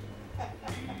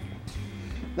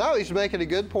 No, he's making a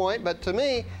good point, but to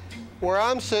me, where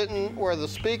I'm sitting, where the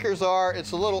speakers are,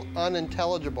 it's a little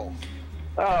unintelligible.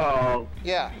 Oh.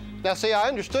 Yeah. Now, see, I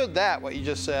understood that, what you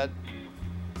just said.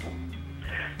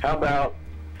 How about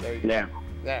now?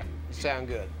 Yeah, you sound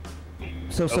good.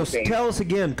 So tell us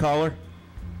again, caller.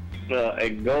 A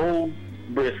gold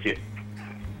brisket.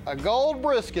 A gold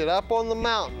brisket up on the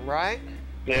mountain, right?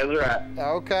 Yeah, that's right.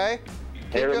 Okay.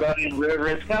 Everybody in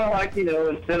reverence, kind of like,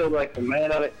 instead of like the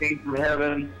manna that came from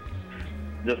heaven,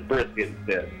 just brisket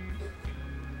instead.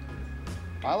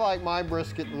 I like my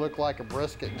brisket to look like a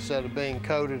brisket instead of being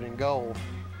coated in gold.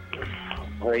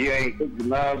 Well, you ain't cooking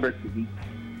my brisket.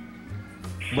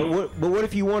 But what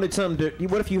if you wanted something to?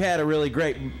 What if you had a really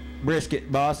great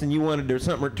brisket, boss, and you wanted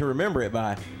something to remember it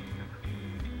by?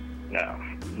 No,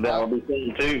 that would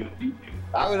be fun too.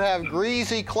 I would have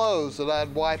greasy clothes that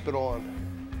I'd wipe it on.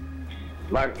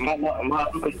 My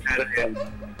uncle had a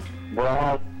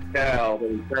bronze cow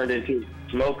that he turned into a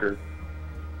smoker,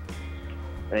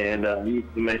 and we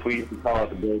used to call it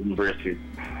the golden brisket.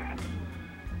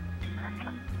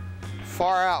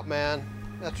 Far out, man.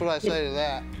 That's what I say to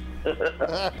that.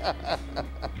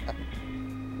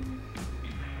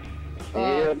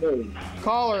 Yeah, dude.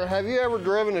 Caller, have you ever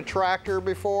driven a tractor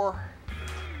before?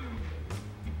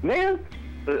 Man,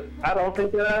 I don't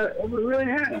think that I ever really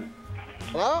have.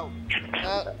 Well,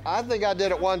 I think I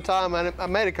did it one time, and I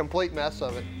made a complete mess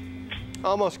of it.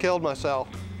 Almost killed myself.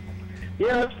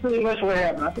 Yeah, that's pretty much what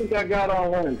happened. I think I got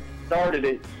on one and started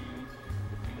it,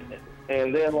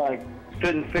 and then like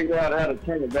couldn't figure out how to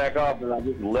turn it back off, and I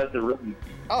just let it run.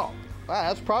 Oh, wow,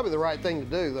 that's probably the right thing to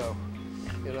do, though.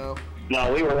 You know.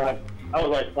 No, we were like, I was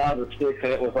like 5 or 6,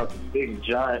 and it was like a big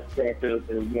giant tractor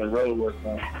that was doing road work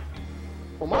on.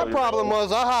 Well, my problem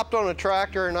was I hopped on a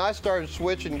tractor and I started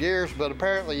switching gears, but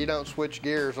apparently you don't switch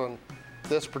gears on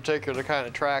this particular kind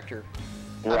of tractor.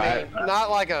 Right. I mean, not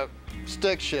like a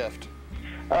stick shift.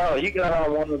 Oh, you got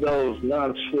on one of those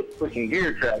non-switch freaking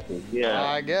gear tractors. Yeah.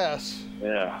 I guess.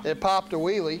 Yeah. It popped a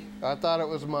wheelie. I thought it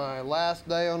was my last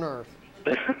day on Earth.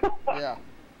 Yeah.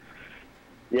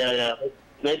 Yeah.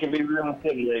 They can be real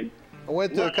intimidating. I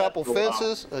went through a couple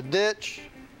fences, a ditch,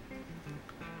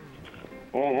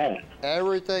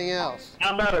 everything else.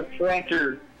 How about a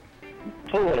tractor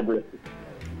pulling a brisket?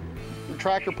 A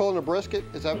tractor pulling a brisket?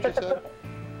 Is that what you said?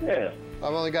 Yeah.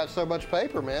 I've only got so much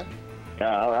paper, man.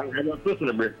 I'm not pushing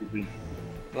a brisket. And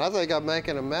I think I'm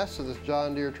making a mess of this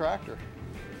John Deere tractor.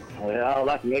 Well, I don't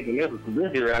like to make a mess of some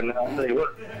brisket right now, I'll tell you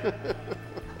what.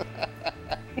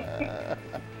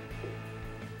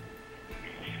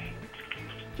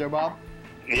 Joe Bob?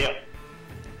 Yeah.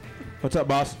 What's up,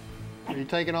 boss? Are you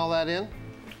taking all that in?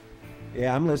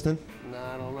 Yeah, I'm listening. No,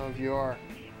 I don't know if you are.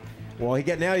 Well,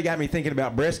 now you got me thinking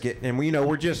about brisket, and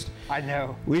we're just. I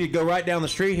know. We go right down the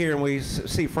street here, and we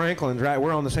see Franklin's. Right,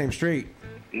 we're on the same street.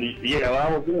 Yeah,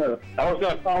 well, I was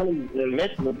gonna call him and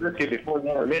mention the brisket before you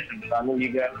ever mentioned it. I knew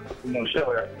you got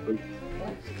show there.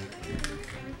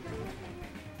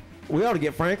 We ought to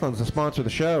get Franklin's to sponsor the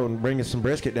show and bring us some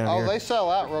brisket down here. Oh, they sell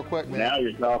out real quick, man. Now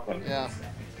you're talking. Yeah.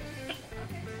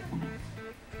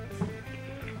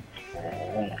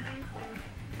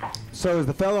 So is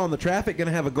the fellow on the traffic going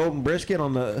to have a golden brisket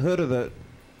on the hood of the...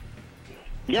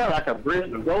 Yeah, like a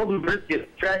golden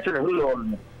brisket tractor and hood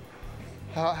on it.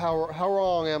 How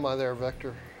wrong am I there,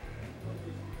 Victor?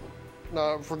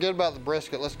 No, forget about the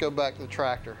brisket. Let's go back to the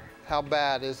tractor. How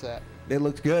bad is that? It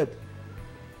looks good.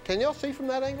 Can y'all see from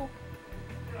that angle?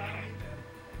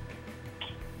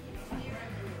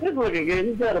 It's looking good.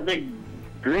 He's got a big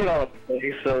grin on his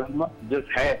face, so he must have just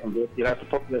had some brisket. I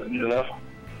suppose that's good enough.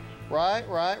 Right.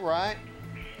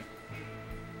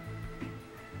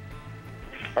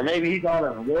 Or maybe he's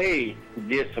on his way to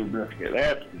get some brisket.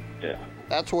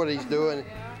 That's what he's doing.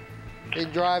 He's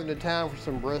driving to town for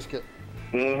some brisket.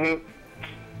 Mm-hmm.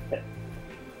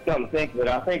 Something to think, but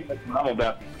I think that's what I'm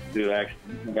about to do,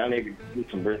 actually. I need to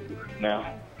get some brisket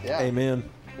now. Yeah. Amen.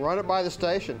 Run it by the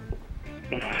station.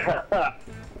 Yeah,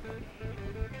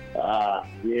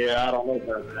 I don't know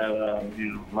about that.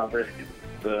 My brisket,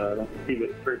 keep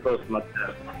it pretty close to my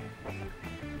chest.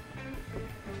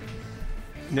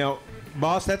 Now,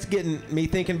 boss, that's getting me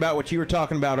thinking about what you were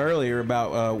talking about earlier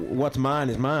about what's mine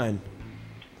is mine.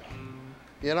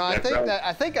 You know, I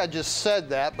think I just said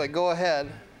that, but go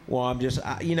ahead. Well,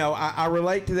 I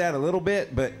relate to that a little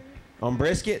bit, but on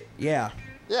brisket, yeah.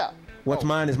 Yeah. What's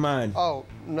mine is mine. Oh,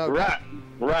 no. Right.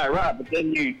 But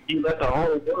then you let the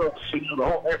whole world smell the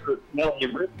whole effort smell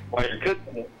your brisket while you're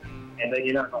cooking it, and then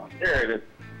you're not going to share it.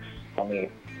 I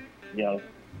mean,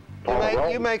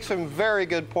 you make some very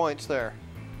good points there.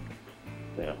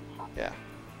 Yeah. Yeah.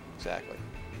 Exactly.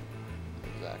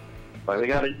 Like we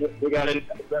got a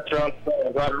restaurant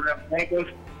right around Franklin's,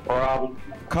 or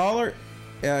Caller,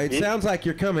 it sounds like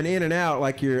you're coming in and out,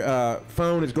 like your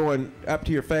phone is going up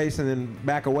to your face and then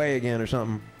back away again or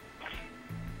something.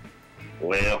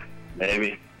 Well,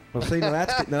 maybe. Well, see, now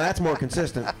that's more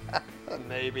consistent.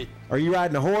 Maybe. Are you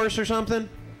riding a horse or something?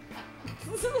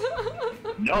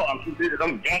 No,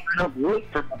 I'm gathering up wood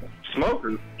for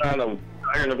smokers, trying to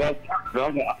iron the best.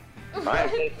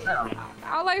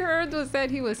 All I heard was that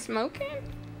he was smoking.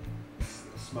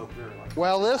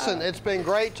 Well, listen, it's been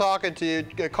great talking to you.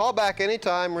 Call back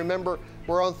anytime. Remember,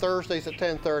 we're on Thursdays at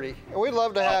 10:30, and we'd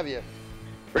love to have you.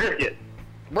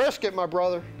 Brisket, my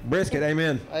brother. Brisket,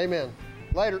 amen. Amen.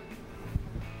 Later.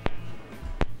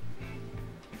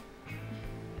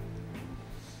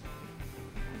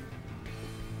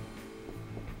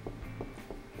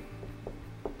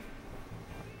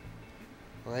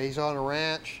 Well, he's on a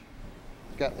ranch.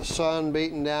 Got the sun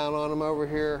beating down on him over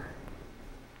here.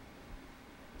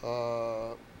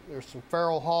 There's some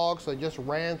feral hogs. They just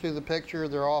ran through the picture.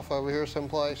 They're off over here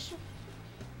someplace.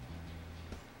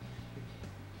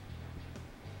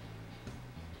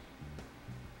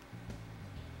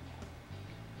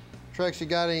 Trixie,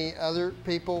 got any other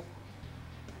people?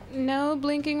 No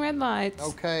blinking red lights.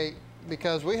 Okay,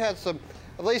 because we had some,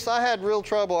 at least I had real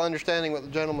trouble understanding what the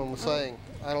gentleman was saying.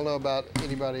 I don't know about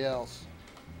anybody else.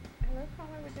 Hello, caller.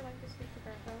 Would you like to speak to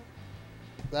Garbo?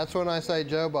 That's when I say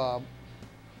Joe Bob.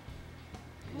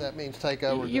 That means take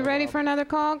over. You Joe ready Bob. for another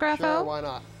call, Graffo? Sure, why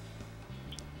not?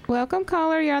 Welcome,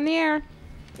 caller. You're on the air.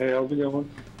 Hey, how's it going?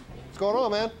 What's going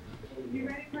on, man?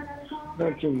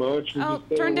 Not too much. Oh,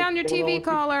 turn down your TV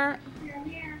caller.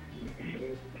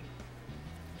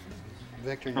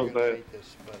 Victor, you're How's going to that? hate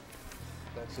this, but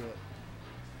that's it.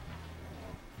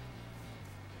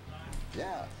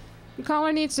 Yeah. The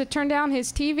caller needs to turn down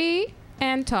his TV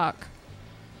and talk.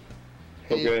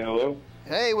 Okay, hello?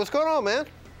 Hey, what's going on, man?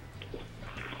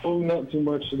 Oh, not too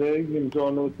much today. You gonna draw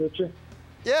another picture?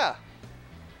 Yeah.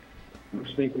 I'm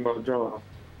just thinking about drawing.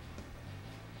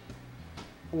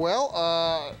 Well,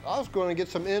 I was going to get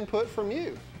some input from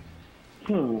you.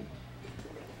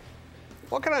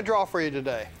 What can I draw for you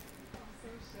today?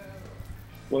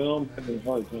 Well, I'm having a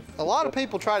hard time. A lot of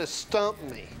people try to stump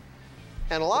me,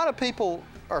 and a lot of people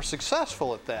are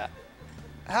successful at that.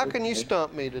 How can you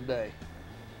stump me today?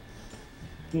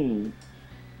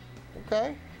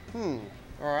 Okay. All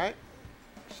right.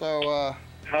 So,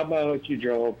 how about I let you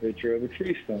draw a picture of a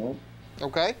tree stump?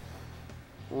 Okay.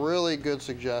 Really good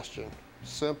suggestion.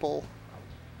 Simple.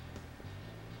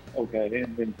 Okay,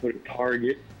 and then put a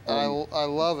target. I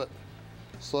love it.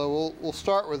 So we'll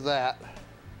start with that.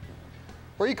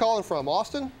 Where are you calling from,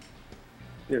 Austin?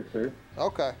 Yes, sir.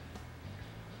 Okay.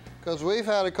 Because we've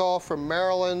had a call from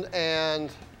Maryland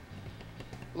and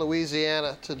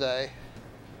Louisiana today.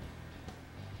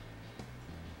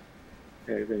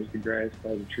 Okay, there's the grass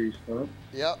by the tree stump.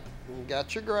 Yep, you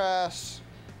got your grass.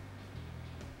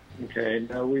 Okay,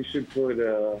 now we should put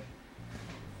this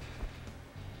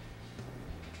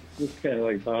is kind of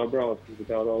like Bob Ross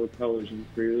without all the colors in the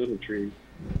Three Little Trees.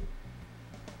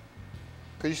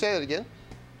 Could you say that again?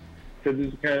 Because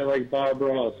this is kind of like Bob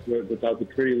Ross but without the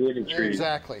Pretty Little Trees.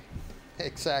 Exactly.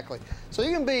 Exactly. So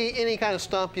you can be any kind of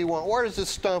stump you want. Where does this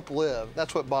stump live?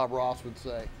 That's what Bob Ross would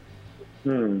say.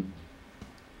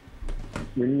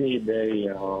 We need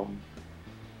a,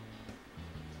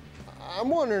 I'm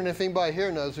wondering if anybody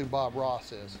here knows who Bob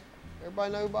Ross is.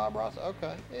 Everybody know who Bob Ross is?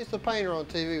 Okay. He's the painter on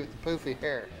TV with the poofy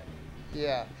hair.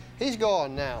 Yeah. He's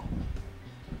gone now.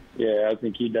 yeah, I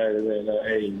think he died of that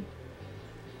age.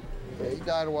 Yeah, he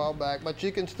died a while back, but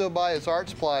you can still buy his art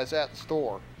supplies at the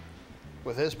store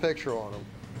with his picture on them.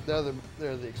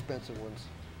 They're the expensive ones.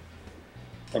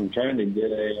 I'm trying to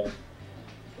get a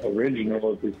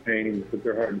original of his paintings, but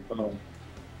they're hard to find.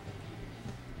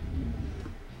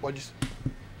 What'd you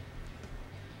say?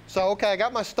 So, okay, I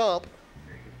got my stump.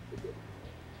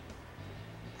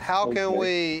 How can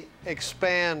we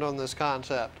expand on this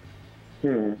concept?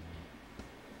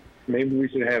 Maybe we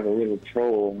should have a little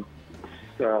troll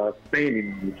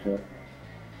standing on the trunk.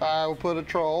 I will put a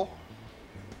troll.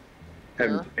 Have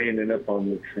him standing up on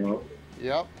the trunk.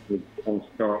 Yep. With some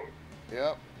stump.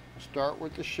 Yep. Start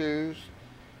with the shoes.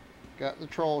 Got the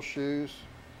troll shoes.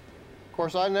 Of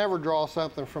course, I never draw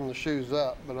something from the shoes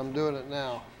up, but I'm doing it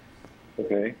now.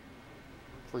 Okay.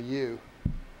 For you.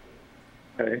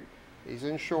 Okay. He's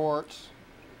in shorts.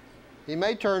 He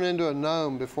may turn into a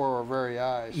gnome before our very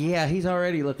eyes. Yeah, he's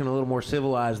already looking a little more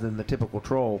civilized than the typical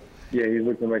troll. Yeah, he's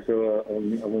looking like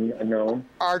a gnome.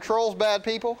 Are trolls bad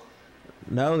people?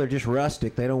 No, they're just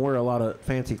rustic. They don't wear a lot of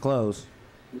fancy clothes.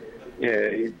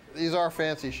 Yeah. These are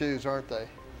fancy shoes, aren't they?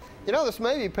 You know, this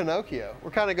may be Pinocchio.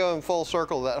 We're kind of going full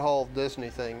circle that whole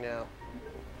Disney thing now.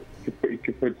 You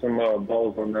could put some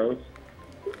balls on those.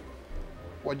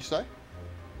 What'd you say?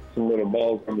 Some little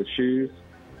balls on the shoes.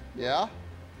 Yeah?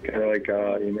 Kind of like,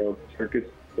 circus,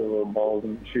 the little balls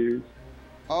in the shoes.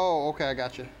 Oh, okay, I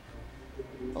got you.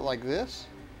 Like this?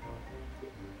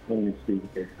 Let me see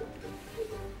here.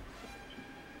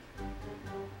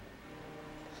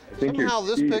 I think Somehow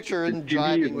this picture isn't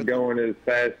jiving with going as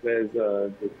fast as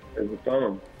the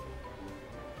thumb.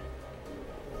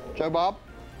 Joe Bob?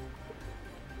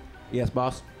 Yes,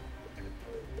 boss.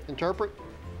 Interpret?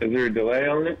 Is there a delay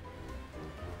on it?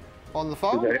 On the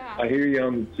phone? I hear you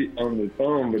on the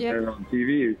phone, but Yep. then on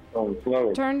TV it's going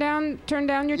slower. Turn down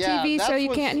your TV so you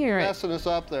can't hear it. That's what's messing us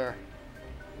up there.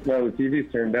 No, the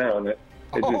TV's turned down. It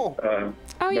just, Oh, yeah,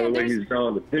 by the way there's- he's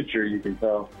drawing the picture, you can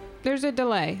tell. There's a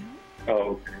delay. Oh,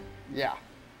 okay. Yeah.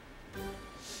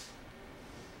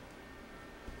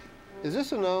 Is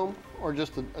this a gnome or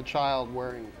just a child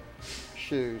wearing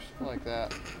shoes like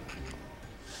that?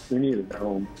 We need a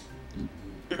gnome.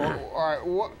 All right,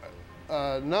 what?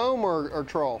 Gnome or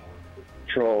troll?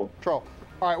 Troll. Troll.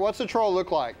 All right, what's a troll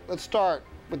look like? Let's start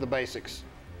with the basics.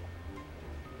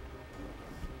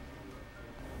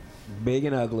 Big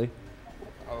and ugly.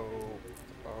 Oh,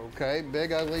 okay.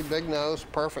 Big, ugly, big nose.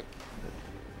 Perfect.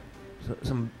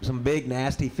 Some big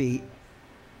nasty feet.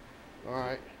 All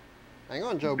right. Hang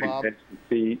on, Joe Big Bob. nasty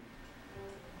feet.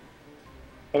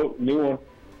 Oh, new one.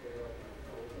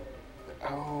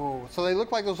 Oh, so they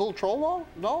look like those little troll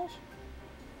dolls?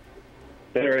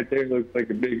 That right there looks like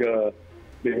a big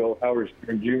old Howard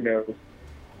Stern Juno.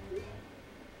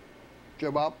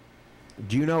 Joe Bob?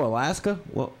 Juneau, Alaska?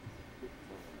 Well,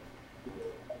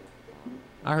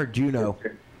 I heard Juneau.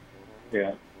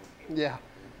 Yeah. Yeah.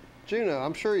 Juneau.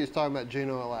 I'm sure he's talking about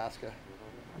Juneau, Alaska.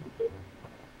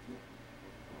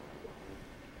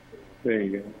 There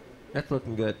you go. That's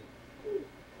looking good.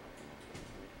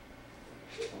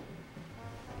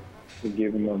 We'll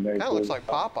give him a nice Kind of looks like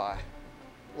Popeye.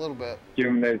 A little bit. Give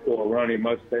him a nice little runny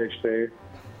mustache there.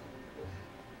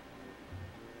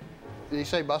 Did he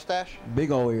say mustache?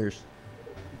 Big old ears.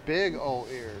 Big old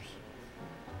ears.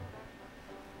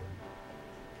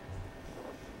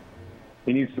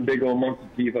 He needs some big old monkey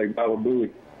teeth like Baba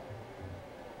Booey.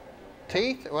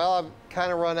 Teeth? Well, I've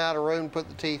kind of run out of room to put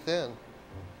the teeth in.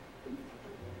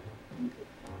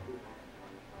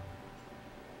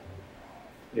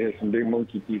 Yeah, some big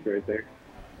monkey teeth right there.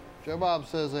 Joe Bob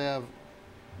says they have,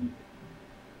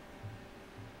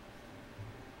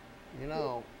 you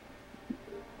know,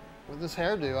 with this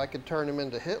hairdo, I could turn him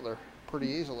into Hitler pretty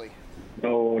easily.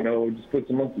 No, just put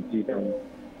some monkey teeth on him.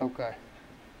 Okay.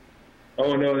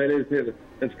 Oh no, that is Hitler.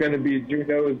 That's going to be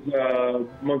Juno's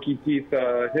monkey teeth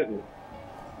Hitler.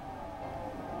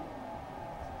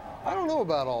 I don't know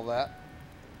about all that.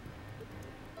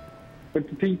 Put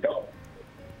the teeth on.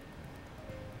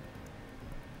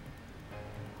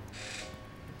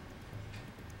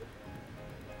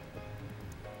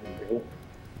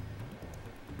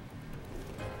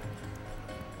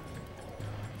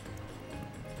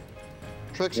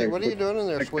 Trixie, what are you doing in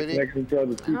there, sweetie?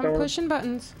 I'm pushing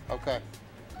buttons. Okay.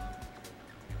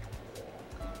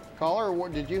 Caller,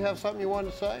 what, did you have something you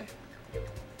wanted to say?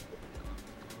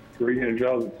 Were you going to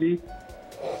draw the teeth?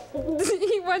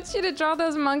 He wants you to draw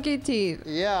those monkey teeth.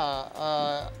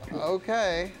 Yeah,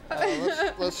 okay.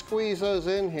 Let's squeeze those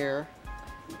in here.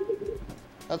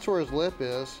 That's where his lip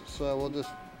is, so we'll just...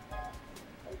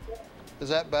 Is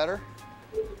that better?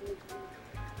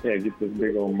 Yeah, get those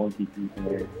big old monkey teeth in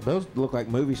there. Those look like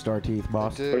movie star teeth,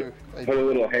 boss. They do. Put a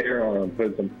little hair on them.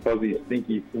 Put some fuzzy,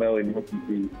 stinky, smelly monkey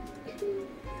teeth.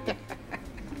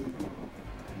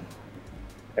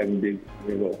 Have big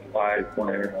little flies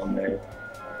flying on there.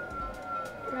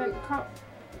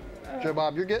 Joe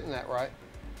Bob, you're getting that right?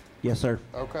 Yes, sir.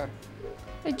 Okay.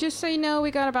 Hey, just so you know, we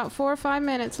got about 4 or 5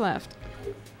 minutes left.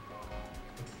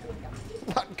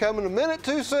 Not coming a minute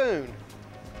too soon.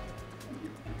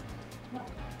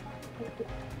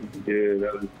 Yeah,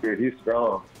 that was good. He's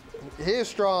strong. He is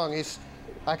strong.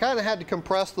 I kind of had to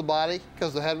compress the body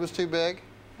because the head was too big.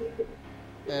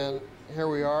 And here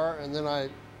we are. And then I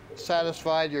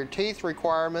satisfied your teeth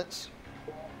requirements.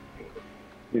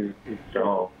 He's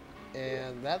strong.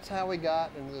 And that's how we got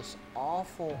into this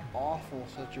awful, awful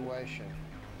situation.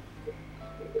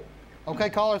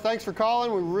 Okay, caller, thanks for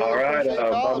calling. We really appreciate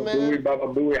calling, man. Baba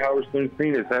Booey, Howard Stern's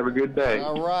penis. Have a good day.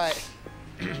 All right.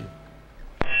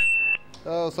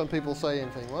 Oh, some people say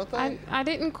anything, won't they? I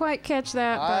didn't quite catch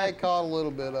that, I but caught a little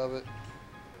bit of it.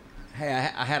 Hey,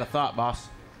 I had a thought, boss.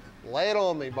 Lay it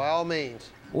on me, by all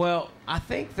means. Well, I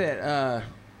think that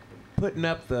putting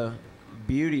up the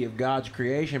beauty of God's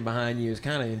creation behind you has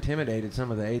kind of intimidated some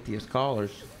of the atheist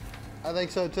callers. I think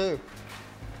so, too.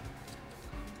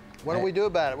 What do we do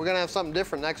about it? We're going to have something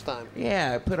different next time.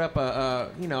 Yeah, put up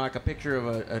like a picture of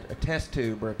a test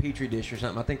tube or a petri dish or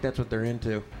something. I think that's what they're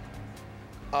into.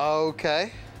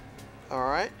 Okay. All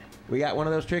right. We got one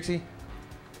of those, Trixie?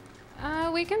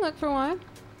 we can look for one.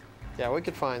 Yeah, we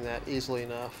could find that easily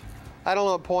enough. I don't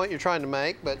know what point you're trying to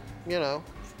make, but, you know,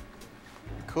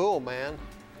 cool, man.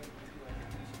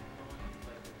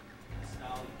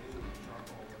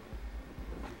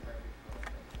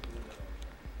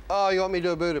 Oh, you want me to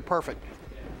do a Buddha? Perfect.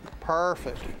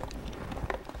 Perfect.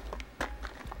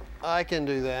 I can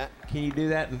do that. Can you do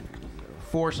that in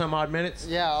 4 some odd minutes?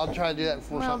 Yeah, I'll try to do that in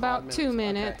 4 some odd minutes. Well, about 2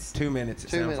 minutes. Okay. 2 minutes, it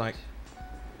sounds like.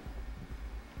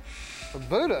 The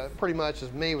Buddha pretty much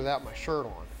is me without my shirt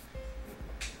on.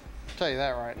 I'll tell you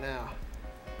that right now.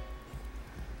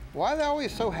 Why are they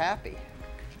always so happy?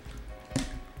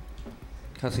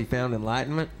 Because he found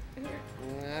enlightenment?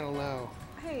 I don't know.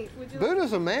 Hey, would you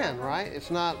Buddha's a man, right?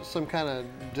 It's not some kind of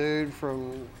dude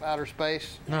from outer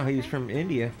space. No, he's from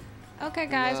India. Okay,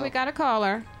 guys, we got a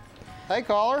caller. Hey,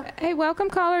 caller. Hey, welcome,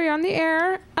 caller. You're on the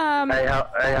air. Hey,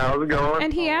 how's it going?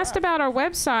 And he asked about our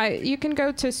website. You can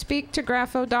go to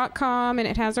speaktograffo.com, and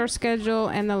it has our schedule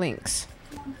and the links.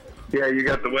 Yeah, you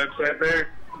got the website there?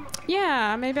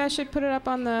 Yeah, maybe I should put it up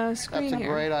on the screen here. That's a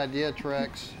great idea,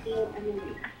 Trex.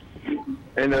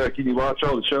 And can you watch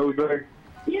all the shows there?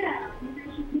 Yeah.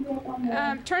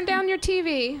 Turn down your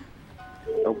TV.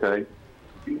 Okay.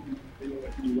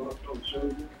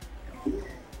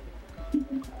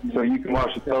 So you can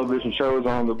watch the television shows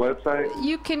on the website?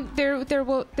 You can,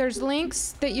 there's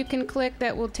links that you can click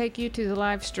that will take you to the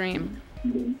live stream.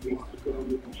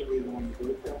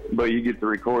 But you get the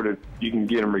recorded, you can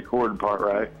get them recorded part,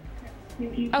 right?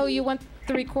 Oh, you want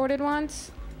the recorded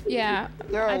ones? Yeah.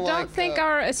 I don't think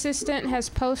our assistant has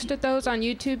posted those on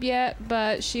YouTube yet,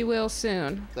 but she will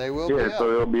soon. They will be Yeah,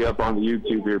 so it'll be up on the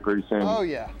YouTube here pretty soon. Oh,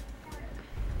 yeah.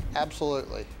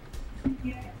 Absolutely.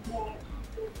 Okay.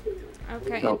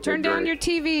 Okay, Turn down great. your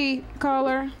TV,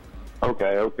 caller.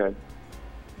 Okay, okay.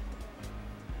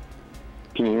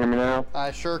 Can you hear me now?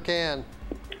 I sure can.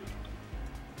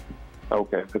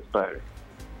 Okay, that's better.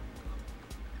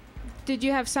 Did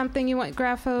you have something you want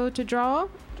Graffo to draw?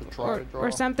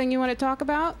 Or something you want to talk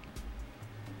about?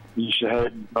 You should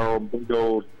have a big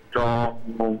old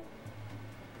strong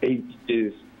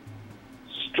atheist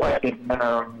striking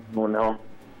down on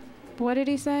What did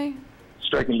he say?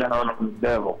 striking down on the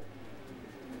devil.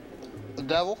 The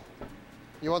devil?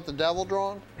 You want the devil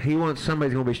drawn? He wants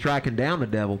somebody's going to be striking down the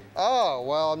devil. Oh,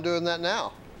 well, I'm doing that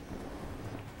now.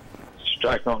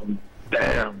 Strike on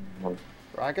down.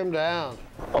 Strike him down.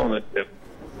 On the devil.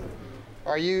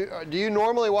 Do you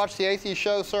normally watch the Atheist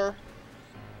Show, sir?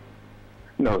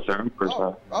 No, sir. First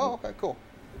time. Oh, okay, cool.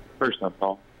 First time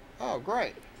call. Oh,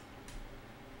 great.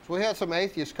 So we had some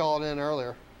atheists calling in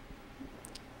earlier.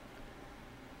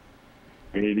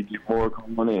 We need to get more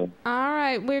coming in. All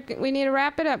right, we need to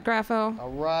wrap it up, Graffo. All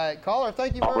right, caller,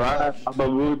 thank you very All right. much. Baba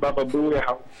booey, baba booey.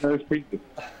 How nice people.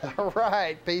 All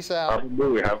right, peace out. Baba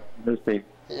booey. How nice people.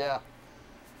 Yeah.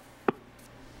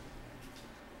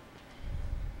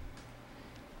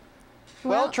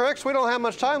 Well, Trix, we don't have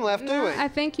much time left, do we? I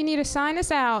think you need to sign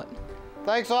us out.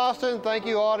 Thanks, Austin. Thank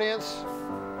you, audience.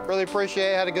 Really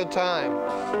appreciate it. Had a good time.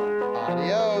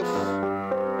 Adios.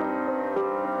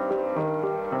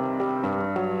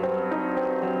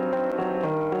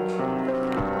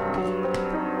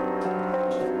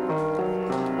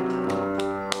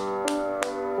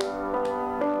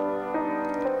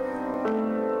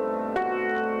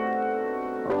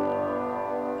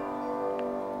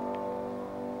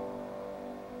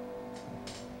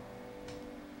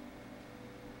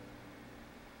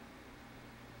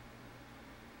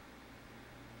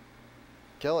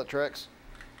 Kill it, Trix.